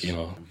imagine, nice.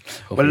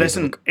 Well,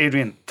 listen,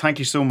 Adrian, thank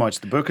you so much.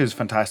 The book is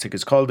fantastic.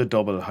 It's called The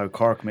Double, How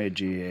Cork Made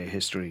GAA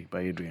History by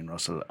Adrian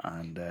Russell,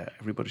 and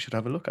everybody should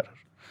have a look at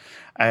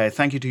it.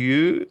 Thank you to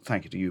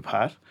you,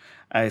 Pat.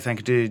 Thank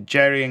you to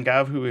Jerry and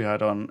Gav, who we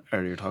had on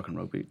earlier talking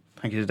rugby.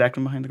 Thank you to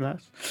Declan behind the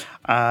glass.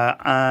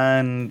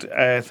 And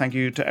thank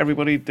you to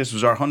everybody. This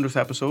was our 100th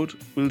episode.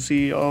 We'll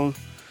see you all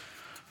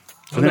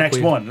for the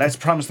next one. Let's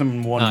promise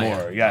them one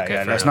more.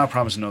 Okay, let's enough. not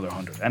promise another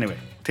 100. Anyway,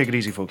 take it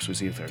easy, folks. We'll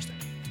see you Thursday.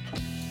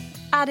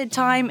 Added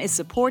Time is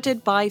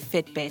supported by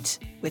Fitbit.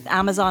 With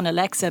Amazon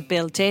Alexa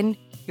built in,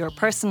 your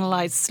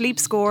personalised sleep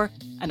score,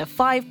 and a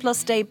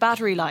 5+ day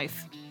battery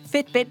life.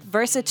 Fitbit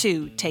Versa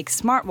 2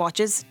 takes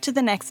smartwatches to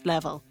the next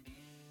level.